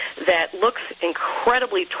tree that looks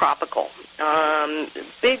incredibly tropical.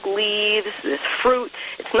 Big leaves, this fruit.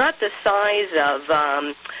 It's not the size of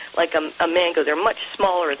like a mango. They're much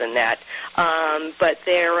smaller than that. But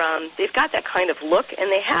they've got that kind of look,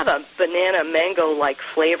 and they have a banana mango-like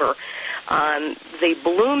flavor. They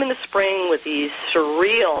bloom in the spring with these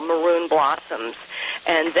surreal maroon blossoms,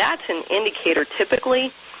 and that's an indicator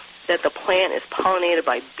typically that the plant is pollinated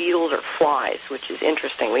by beetles or flies, which is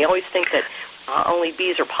interesting. We always think that only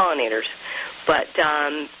bees are pollinators, but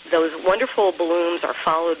those wonderful blooms are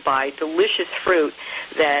followed by delicious fruit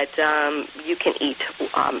that you can eat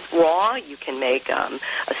raw. You can make a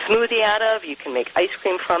smoothie out of. You can make ice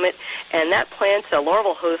cream from it, and that plant's a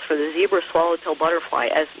larval host for the zebra swallowtail butterfly,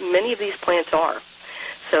 as many of these plants are.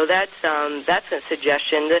 So that's a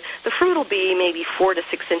suggestion. The fruit will be maybe 4 to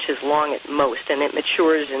 6 inches long at most, and it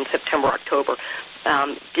matures in September, October.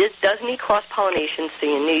 It does need cross-pollination, so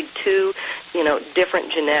you need two,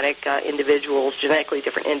 different genetically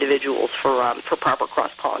different individuals for proper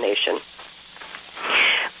cross-pollination.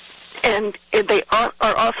 And they are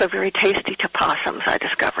also very tasty to possums, I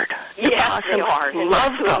discovered. Yes, they are.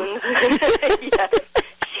 Love them. Yes.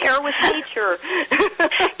 Share with nature.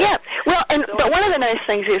 Yeah. Well, but one of the nice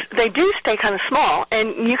things is they do stay kind of small,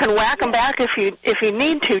 and you can whack them back if you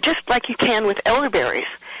need to, just like you can with elderberries.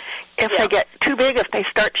 If they get too big, if they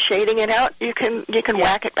start shading it out, you can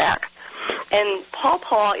whack it back. And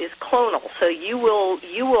pawpaw is clonal, so you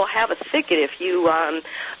will have a thicket if you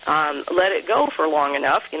let it go for long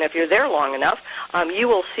enough. If you're there long enough, you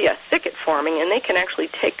will see a thicket forming, and they can actually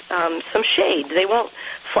take some shade. They won't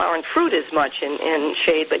flower and fruit as much in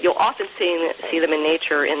shade, but you'll often see them in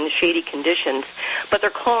nature in shady conditions. But they're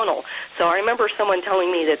clonal. So I remember someone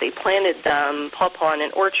telling me that they planted pawpaw in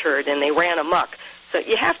an orchard and they ran amok. So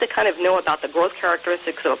you have to kind of know about the growth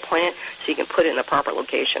characteristics of a plant so you can put it in the proper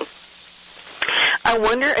location. I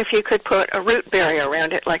wonder if you could put a root barrier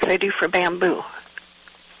around it like they do for bamboo.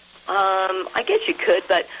 I guess you could,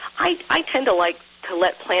 but I tend to like to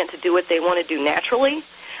let plants do what they want to do naturally,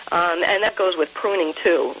 and that goes with pruning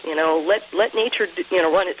too. Let nature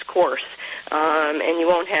run its course, and you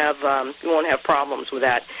won't have problems with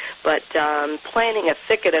that. But planting a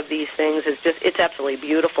thicket of these things it's absolutely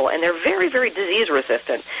beautiful, and they're very, very disease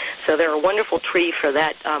resistant. So they're a wonderful tree for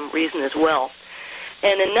that reason as well.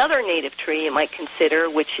 And another native tree you might consider,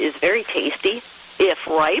 which is very tasty, if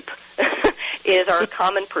ripe, is our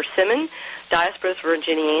common persimmon, Diospyros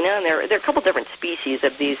virginiana, and there are a couple different species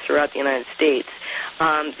of these throughout the United States.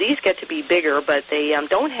 These get to be bigger, but they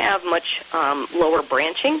don't have much lower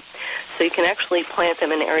branching, so you can actually plant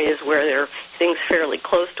them in areas where there are things fairly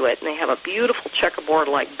close to it, and they have a beautiful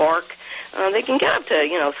checkerboard-like bark. They can get up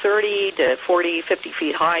to, 30 to 40, 50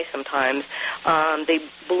 feet high sometimes. They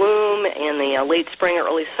bloom in the late spring or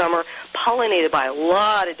early summer, pollinated by a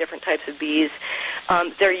lot of different types of bees.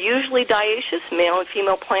 They're usually dioecious, male and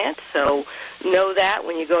female plants, so know that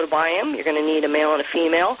when you go to buy them. You're going to need a male and a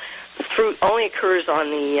female. The fruit only occurs on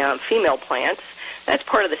the female plants. That's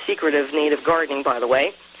part of the secret of native gardening, by the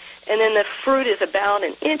way. And then the fruit is about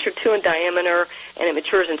an inch or two in diameter, and it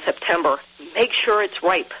matures in September. Make sure it's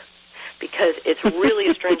ripe, because it's really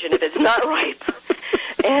astringent if it's not ripe.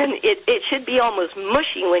 And it should be almost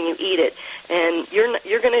mushy when you eat it. And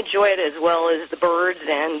you're going to enjoy it as well as the birds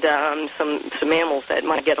and some mammals that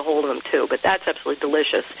might get a hold of them too. But that's absolutely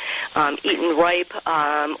delicious, eaten ripe,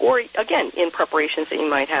 or, again, in preparations that you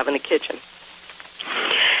might have in the kitchen.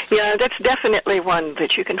 Yeah, that's definitely one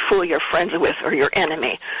that you can fool your friends with or your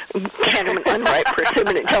enemy. Hand them an unripe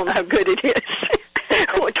persimmon and tell them how good it is.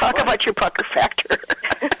 We'll talk about your pucker factor.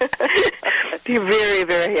 You're very,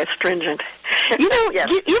 very astringent.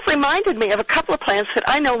 You've reminded me of a couple of plants that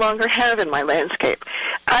I no longer have in my landscape.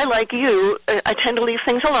 I, like you, I tend to leave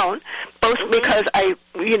things alone, both because I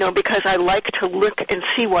like to look and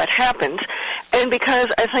see what happens, and because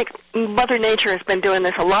I think Mother Nature has been doing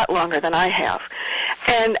this a lot longer than I have.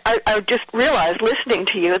 And I just realized, listening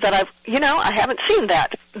to you, that I haven't seen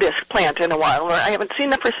this plant in a while, or I haven't seen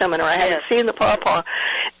the persimmon, or I haven't seen the pawpaw,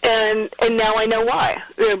 and now I know why,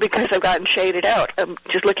 because I've gotten shaded out. I'm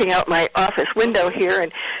just looking out my office window here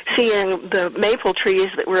and seeing the maple trees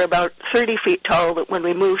that were about 30 feet tall when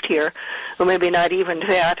we moved here, or maybe not even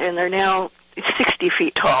that, and they're now 60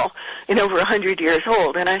 feet tall and over 100 years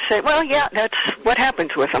old. And I say, well, yeah, that's what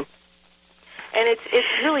happens with them. And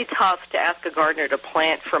it's really tough to ask a gardener to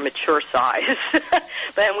plant for mature size. But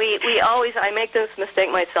I make this mistake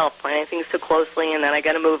myself, planting things too closely, and then I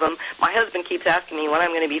got to move them. My husband keeps asking me when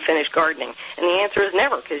I'm going to be finished gardening, and the answer is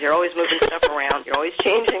never, because you're always moving stuff around. You're always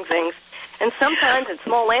changing things. And sometimes in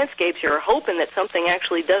small landscapes, you're hoping that something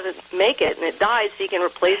actually doesn't make it, and it dies, so you can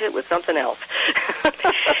replace it with something else.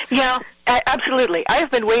 Yeah, absolutely. I have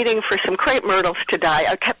been waiting for some crepe myrtles to die.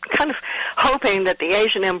 I kept kind of hoping that the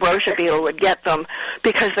Asian ambrosia beetle would get them,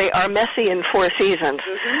 because they are messy in 4 seasons.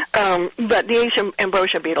 Mm-hmm. But the Asian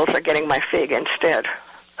ambrosia beetles are getting my fig instead.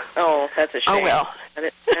 Oh, that's a shame. Oh, well. That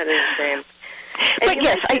is a shame. But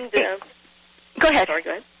yes, go ahead. Sorry, go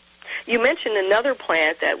ahead. You mentioned another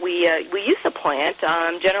plant that we used to plant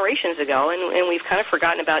generations ago, and we've kind of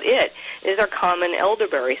forgotten about it, is our common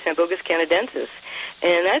elderberry, Sambucus canadensis.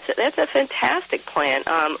 And that's a fantastic plant.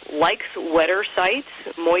 Likes wetter sites,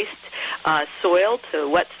 moist soil to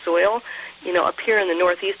wet soil. Up here in the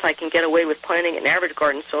Northeast, I can get away with planting an average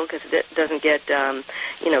garden soil because it doesn't get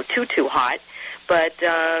too hot. But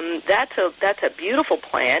that's a beautiful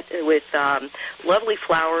plant with lovely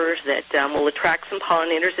flowers that will attract some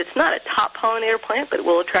pollinators. It's not a top pollinator plant, but it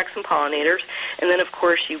will attract some pollinators. And then, of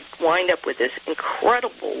course, you wind up with this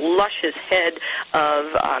incredible, luscious head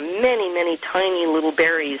of many, many tiny little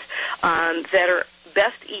berries that are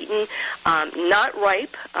best eaten, not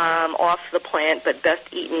ripe off the plant, but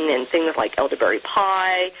best eaten in things like elderberry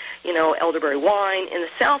pie, elderberry wine. In the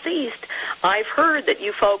Southeast, I've heard that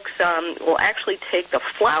you folks will actually take the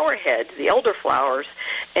flower heads, the elder flowers,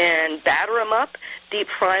 and batter them up, deep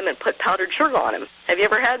fry them, and put powdered sugar on them. Have you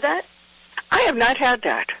ever had that? I have not had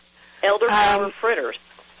that. Elderflower fritters.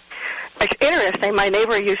 It's interesting. My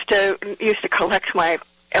neighbor used to collect my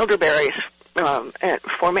elderberries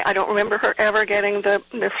for me. I don't remember her ever getting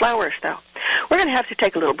the flowers, though. We're going to have to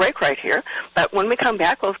take a little break right here, but when we come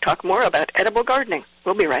back, we'll talk more about edible gardening.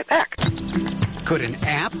 We'll be right back. Could an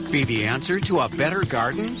app be the answer to a better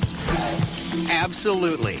garden?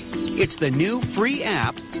 Absolutely. It's the new free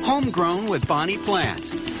app, Homegrown with Bonnie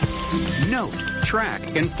Plants. Note, track,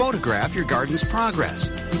 and photograph your garden's progress.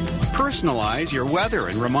 Personalize your weather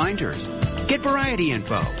and reminders. Get variety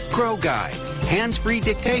info, grow guides, hands-free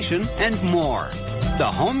dictation, and more. The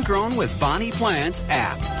Homegrown with Bonnie Plants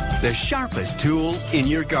app, the sharpest tool in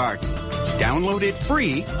your garden. Download it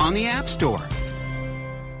free on the App Store.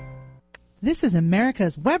 This is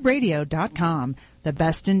America'sWebRadio.com, the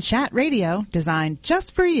best in chat radio designed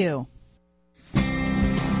just for you.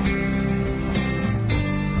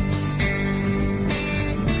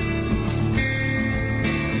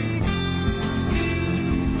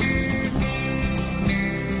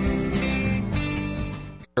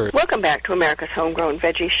 Welcome back to America's Homegrown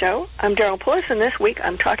Veggie Show. I'm Daryl Pullis, and this week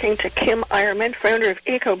I'm talking to Kim Eierman, founder of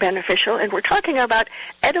Eco Beneficial, and we're talking about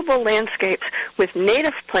edible landscapes with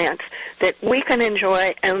native plants that we can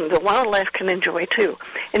enjoy and the wildlife can enjoy too.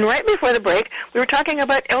 And right before the break, we were talking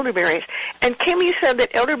about elderberries. And Kim, you said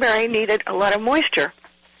that elderberry needed a lot of moisture,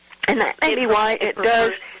 and that may be why it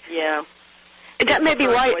does. Yeah. That may be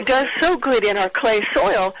why it does so good in our clay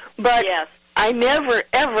soil, but yes. I never,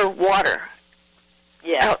 ever water.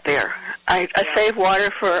 Yeah. Out there. I save water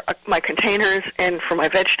for my containers and for my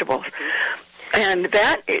vegetables. And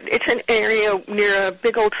that, it's an area near a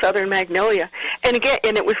big old southern magnolia. And again,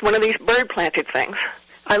 and it was one of these bird-planted things.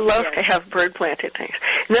 I love to have bird-planted things.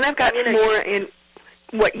 And then I've got more in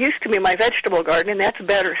what used to be my vegetable garden, and that's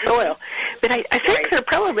better soil. But I think they're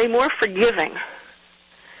probably more forgiving.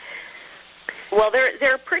 Well,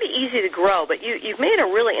 they're pretty easy to grow, but you've made a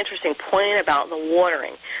really interesting point about the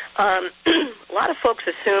watering. A lot of folks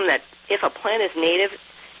assume that if a plant is native,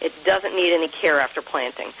 it doesn't need any care after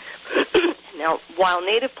planting. Now, while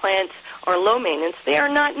native plants are low maintenance, they are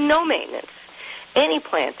not no maintenance. Any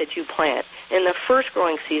plant that you plant in the first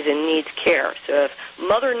growing season needs care. So if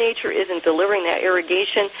Mother Nature isn't delivering that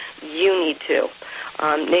irrigation, you need to,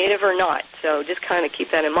 native or not. So just kind of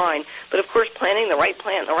keep that in mind. But, of course, planting the right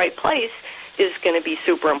plant in the right place is going to be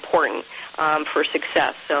super important for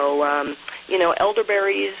success. So,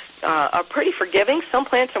 elderberries are pretty forgiving. Some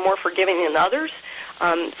plants are more forgiving than others.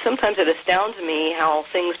 Sometimes it astounds me how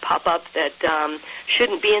things pop up that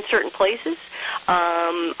shouldn't be in certain places.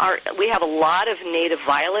 We have a lot of native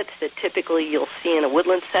violets that typically you'll see in a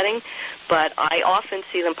woodland setting, but I often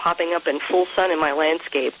see them popping up in full sun in my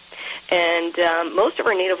landscape. And most of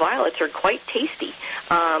our native violets are quite tasty,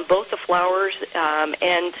 both the flowers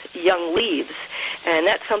and young leaves. And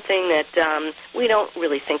that's something that we don't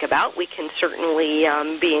really think about. We can certainly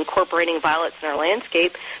be incorporating violets in our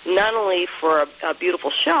landscape, not only for a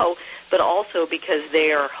beautiful show, but also because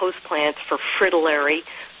they are host plants for fritillary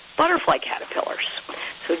butterfly caterpillars.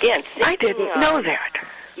 So again, I didn't know that.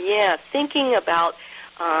 Yeah, thinking about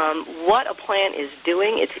what a plant is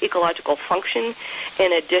doing, its ecological function,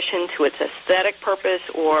 in addition to its aesthetic purpose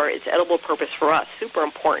or its edible purpose for us. Super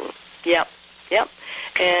important. Yep.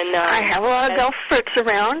 And I have a lot of Gulf fruits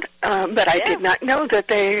around, but I did not know that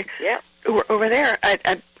they were over there.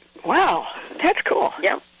 Wow, that's cool.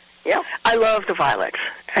 Yeah. I love the violets,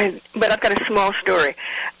 but I've got a small story.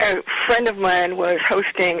 A friend of mine was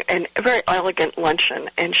hosting a very elegant luncheon,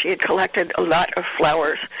 and she had collected a lot of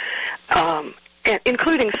flowers,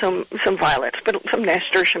 including some violets, but some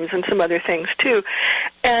nasturtiums and some other things too.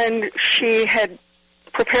 And she had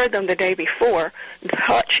prepared them the day before,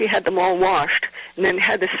 thought she had them all washed, and then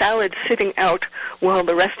had the salad sitting out while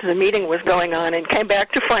the rest of the meeting was going on, and came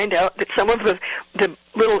back to find out that some of the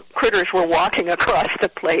little critters were walking across the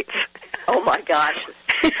plates. Oh, my gosh.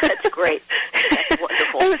 That's great.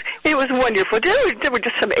 That's wonderful. It was wonderful. There were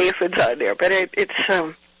just some aphids on there, but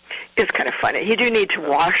it's kind of funny. You do need to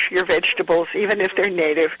wash your vegetables, even if they're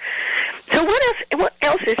native. So what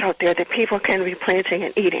else is out there that people can be planting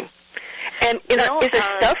and eating? And, is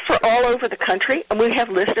there stuff for all over the country? And we have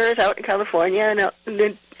listeners out in California and out in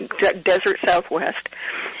the desert Southwest.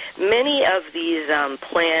 Many of these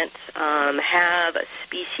plants have a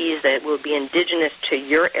species that will be indigenous to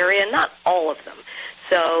your area, not all of them.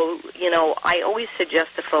 So, I always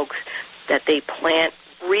suggest to folks that they plant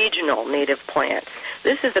regional native plants.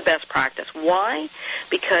 This is the best practice. Why?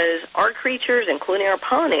 Because our creatures, including our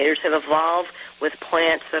pollinators, have evolved with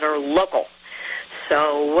plants that are local.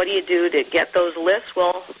 So what do you do to get those lists?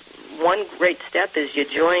 Well, one great step is you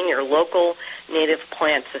join your local native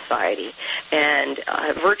plant society. And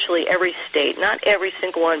virtually every state, not every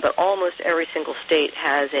single one, but almost every single state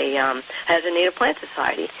has a native plant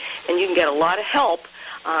society. And you can get a lot of help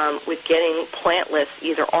with getting plant lists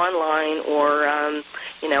either online or,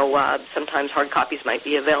 sometimes hard copies might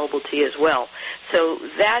be available to you as well. So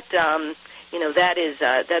that,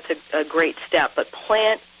 that's a great step. But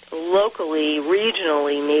plant locally,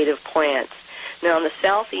 regionally native plants. Now, in the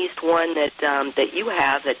southeast, one that you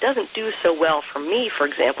have that doesn't do so well for me, for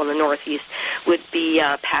example, in the northeast, would be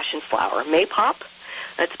passion flower, maypop.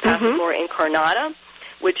 That's Passiflora incarnata,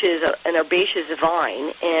 which is an herbaceous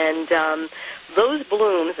vine, and those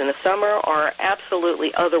blooms in the summer are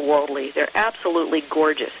absolutely otherworldly. They're absolutely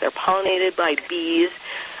gorgeous. They're pollinated by bees.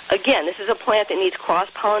 Again, this is a plant that needs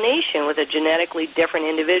cross-pollination with a genetically different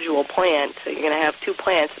individual plant. So you're going to have two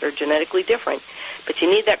plants that are genetically different. But you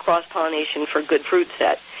need that cross-pollination for good fruit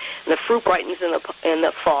set. And the fruit brightens in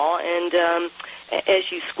the fall, and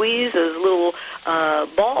as you squeeze those little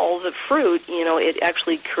balls of fruit, it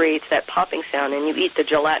actually creates that popping sound, and you eat the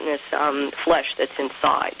gelatinous flesh that's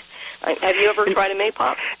inside. Have you ever tried a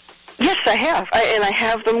maypop? Yes, I have, and I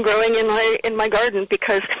have them growing in my garden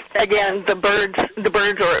because, again, the birds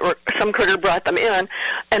or some critter brought them in,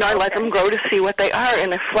 and I let them grow to see what they are.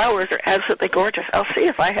 And the flowers are absolutely gorgeous. I'll see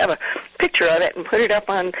if I have a picture of it and put it up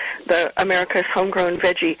on the America's Homegrown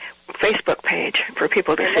Veggie Facebook page for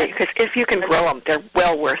people to see. Because if you can grow them, they're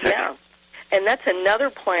well worth it. Yeah. And that's another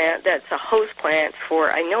plant that's a host plant for,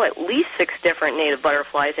 I know, at least 6 different native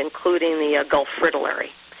butterflies, including the Gulf fritillary.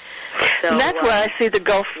 So, and that's where I see the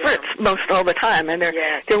Gulf frits most all the time, and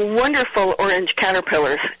they're wonderful orange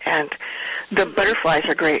caterpillars, and the butterflies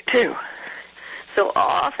are great too. So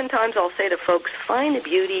oftentimes I'll say to folks, find the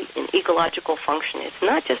beauty in ecological function. It's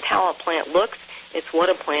not just how a plant looks, it's what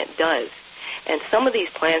a plant does. And some of these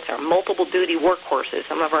plants are multiple duty workhorses,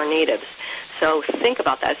 some of our natives. So think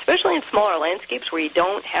about that, especially in smaller landscapes where you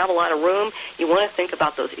don't have a lot of room. You want to think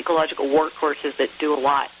about those ecological workhorses that do a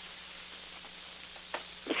lot.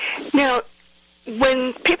 Now,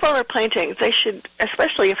 when people are planting, they should,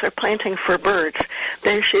 especially if they're planting for birds,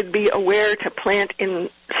 they should be aware to plant in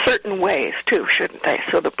certain ways, too, shouldn't they?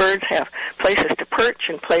 So the birds have places to perch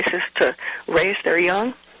and places to raise their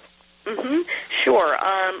young? Mm-hmm. Sure.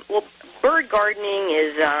 Well, bird gardening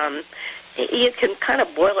is, you can kind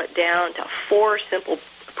of boil it down to 4 simple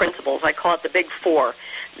principles. I call it the big 4.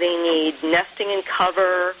 They need nesting and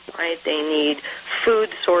cover, right? They need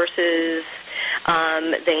food sources.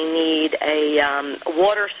 They need a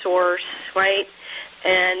water source, right?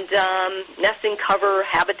 And nesting, cover,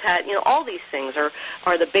 habitat, all these things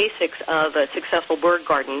are the basics of a successful bird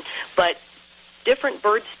garden. But different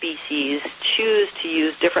bird species choose to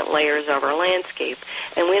use different layers of our landscape.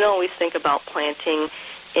 And we don't always think about planting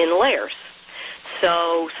in layers.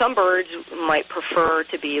 So some birds might prefer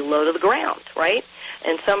to be low to the ground, right?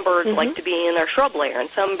 And some birds like to be in their shrub layer, and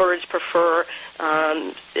some birds prefer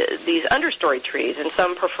these understory trees, and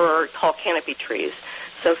some prefer tall canopy trees.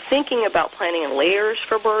 So thinking about planting in layers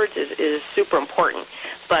for birds is super important.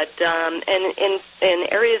 But and in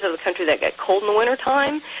areas of the country that get cold in the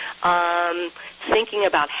wintertime, thinking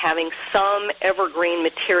about having some evergreen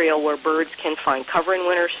material where birds can find cover in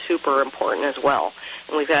winter is super important as well.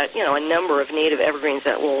 And we've got, a number of native evergreens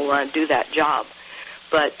that will do that job.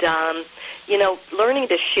 But learning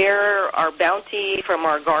to share our bounty from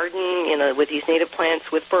our garden, with these native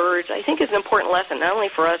plants with birds, I think is an important lesson, not only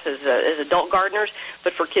for us as adult gardeners,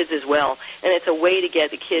 but for kids as well. And it's a way to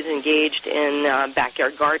get the kids engaged in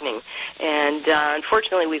backyard gardening. And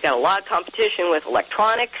unfortunately, we've got a lot of competition with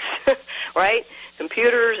electronics, right?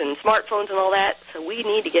 Computers and smartphones and all that. So we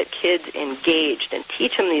need to get kids engaged and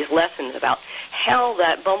teach them these lessons about how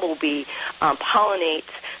that bumblebee pollinates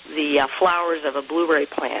the flowers of a blueberry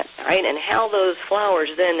plant, right? And how those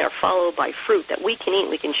flowers then are followed by fruit that we can eat and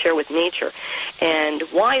we can share with nature. And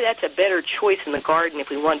why that's a better choice in the garden if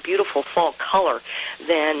we want beautiful fall color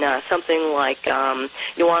than something like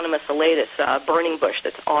Euonymus elatus, burning bush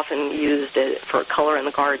that's often used for color in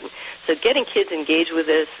the garden. So getting kids engaged with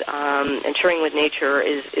this and sharing with nature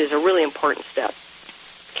is a really important step.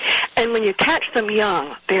 And when you catch them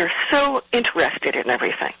young, they're so interested in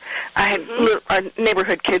everything. I had our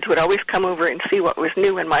neighborhood kids would always come over and see what was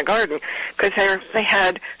new in my garden because they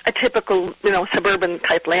had a typical, suburban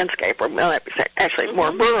type landscape, or actually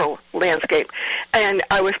more rural landscape. And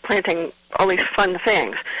I was planting all these fun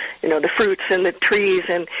things, the fruits and the trees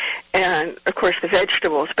and of course the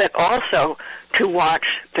vegetables, but also to watch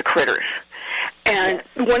the critters. And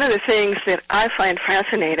one of the things that I find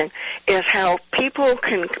fascinating is how people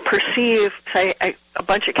can perceive, say, a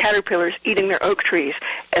bunch of caterpillars eating their oak trees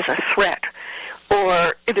as a threat,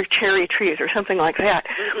 or either cherry trees or something like that.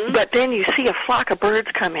 Mm-hmm. But then you see a flock of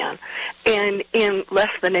birds come in, and in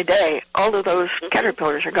less than a day, all of those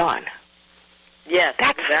caterpillars are gone. Yes,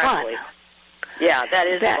 That's exactly. fun. Yeah, that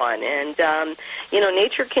is fun. And,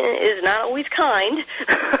 nature is not always kind,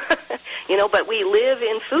 but we live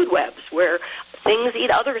in food webs where things eat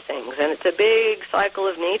other things, and it's a big cycle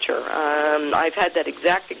of nature. I've had that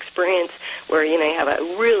exact experience where, you have a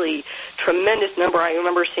really tremendous number. I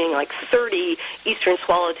remember seeing like 30 eastern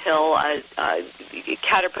swallowtail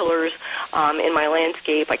caterpillars in my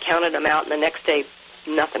landscape. I counted them out, and the next day,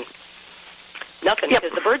 nothing.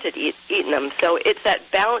 Because the birds had eaten them. So it's that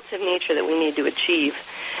balance of nature that we need to achieve.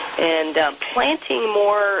 And planting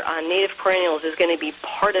more native perennials is going to be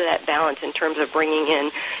part of that balance in terms of bringing in,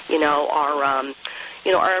 our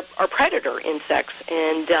predator insects.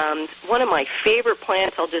 And one of my favorite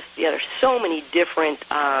plants, there's so many different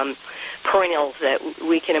perennials that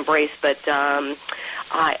we can embrace, but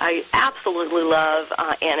I absolutely love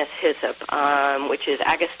Anise hyssop, which is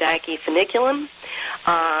Agastache funiculum.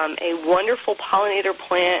 A wonderful pollinator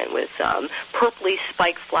plant with purpley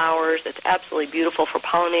spiked flowers that's absolutely beautiful for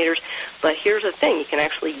pollinators. But here's the thing, you can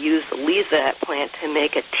actually use the leaves of that plant to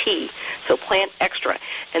make a tea, so plant extra.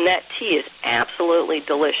 And that tea is absolutely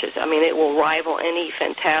delicious. I mean, it will rival any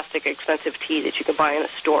fantastic, expensive tea that you can buy in a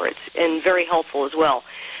store. And very helpful as well.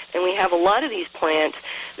 And we have a lot of these plants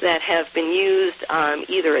that have been used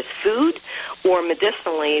either as food or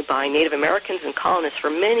medicinally by Native Americans and colonists for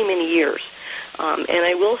many, many years. And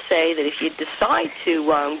I will say that if you decide to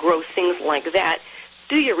grow things like that,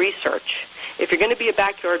 do your research. If you're going to be a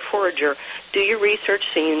backyard forager, do your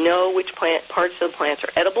research so you know which parts of the plants are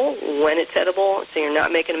edible, when it's edible, so you're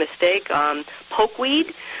not making a mistake. Pokeweed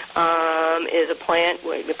is a plant,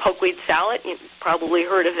 pokeweed salad. You've probably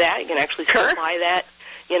heard of that. You can actually still buy that.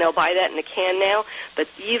 Buy that in a can now. But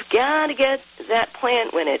you've got to get that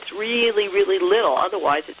plant when it's really, really little.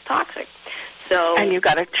 Otherwise, it's toxic. And you've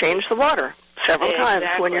got to change the water several times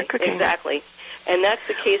when you're cooking. Exactly. And that's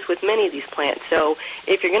the case with many of these plants. So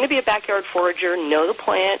if you're going to be a backyard forager, know the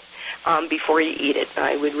plant before you eat it.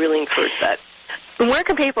 I would really encourage that. Where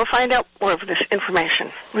can people find out more of this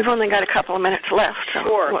information? We've only got a couple of minutes left. So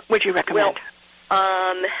Sure. What would you recommend? Well,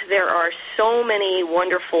 there are so many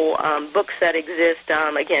wonderful books that exist.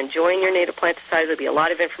 Again, join your Native Plant Society. There'll be a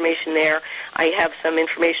lot of information there. I have some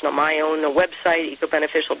information on my own website,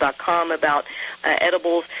 ecobeneficial.com, about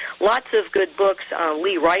edibles. Lots of good books.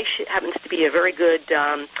 Lee Reich happens to be a very good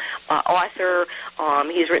author.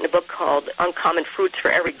 He's written a book called Uncommon Fruits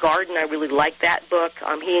for Every Garden. I really like that book.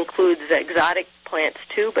 He includes exotic plants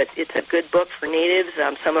too, but it's a good book for natives,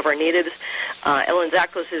 some of our natives. Ellen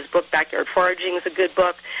Zakos' book, Backyard Foraging, is a good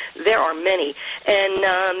book. There are many.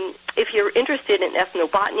 And if you're interested in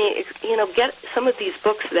ethnobotany, get some of these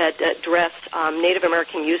books that address Native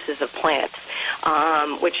American uses of plants,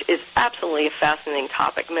 which is absolutely a fascinating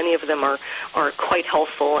topic. Many of them are quite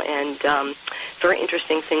helpful and very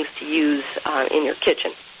interesting things to use in your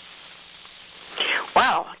kitchen.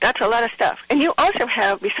 Wow, that's a lot of stuff. And you also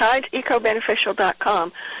have, besides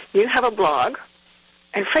ecobeneficial.com, you have a blog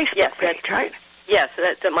and Facebook page, right? Yes,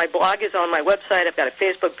 my blog is on my website. I've got a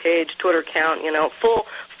Facebook page, Twitter account,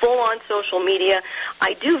 full-on social media.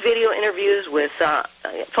 I do video interviews with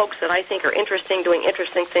folks that I think are interesting, doing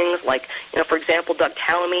interesting things, like, for example, Doug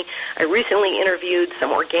Tallamy. I recently interviewed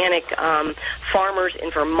some organic farmers in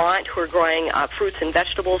Vermont who are growing fruits and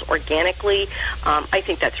vegetables organically. I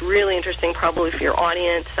think that's really interesting, probably for your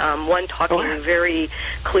audience. One talking very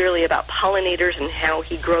clearly about pollinators and how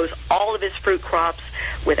he grows all of his fruit crops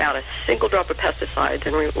without a single drop of pesticides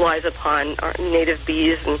and relies upon our native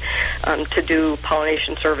bees and to do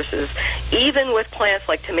pollination services. Even with plants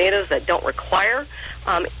like tomatoes that don't require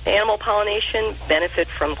animal pollination, benefit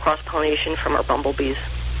from cross-pollination from our bumblebees.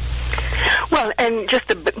 Well, and just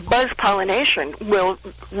the buzz pollination will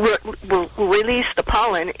release the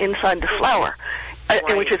pollen inside the flower,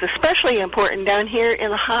 which is especially important down here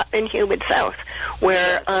in the hot and humid South,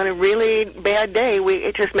 where on a really bad day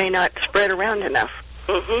it just may not spread around enough.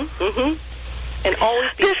 And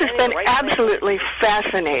always this has been absolutely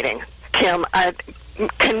fascinating, Kim.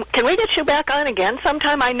 Can we get you back on again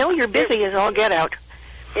sometime? I know you're busy as all get out.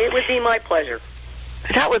 It would be my pleasure.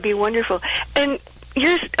 That would be wonderful. And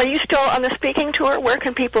are you still on the speaking tour? Where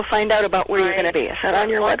can people find out about where you're going to be? Is that on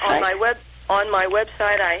your website? On my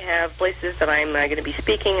website, I have places that I'm going to be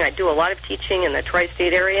speaking. I do a lot of teaching in the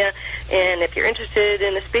tri-state area. And if you're interested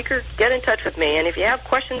in the speaker, get in touch with me. And if you have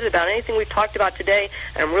questions about anything we've talked about today,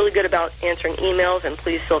 I'm really good about answering emails, and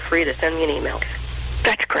please feel free to send me an email.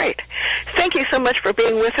 That's great. Thank you so much for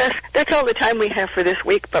being with us. That's all the time we have for this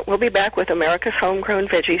week, but we'll be back with America's Homegrown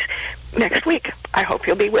Veggies next week. I hope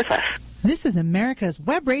you'll be with us. This is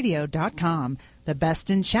AmericasWebRadio.com, the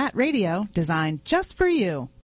best in chat radio designed just for you.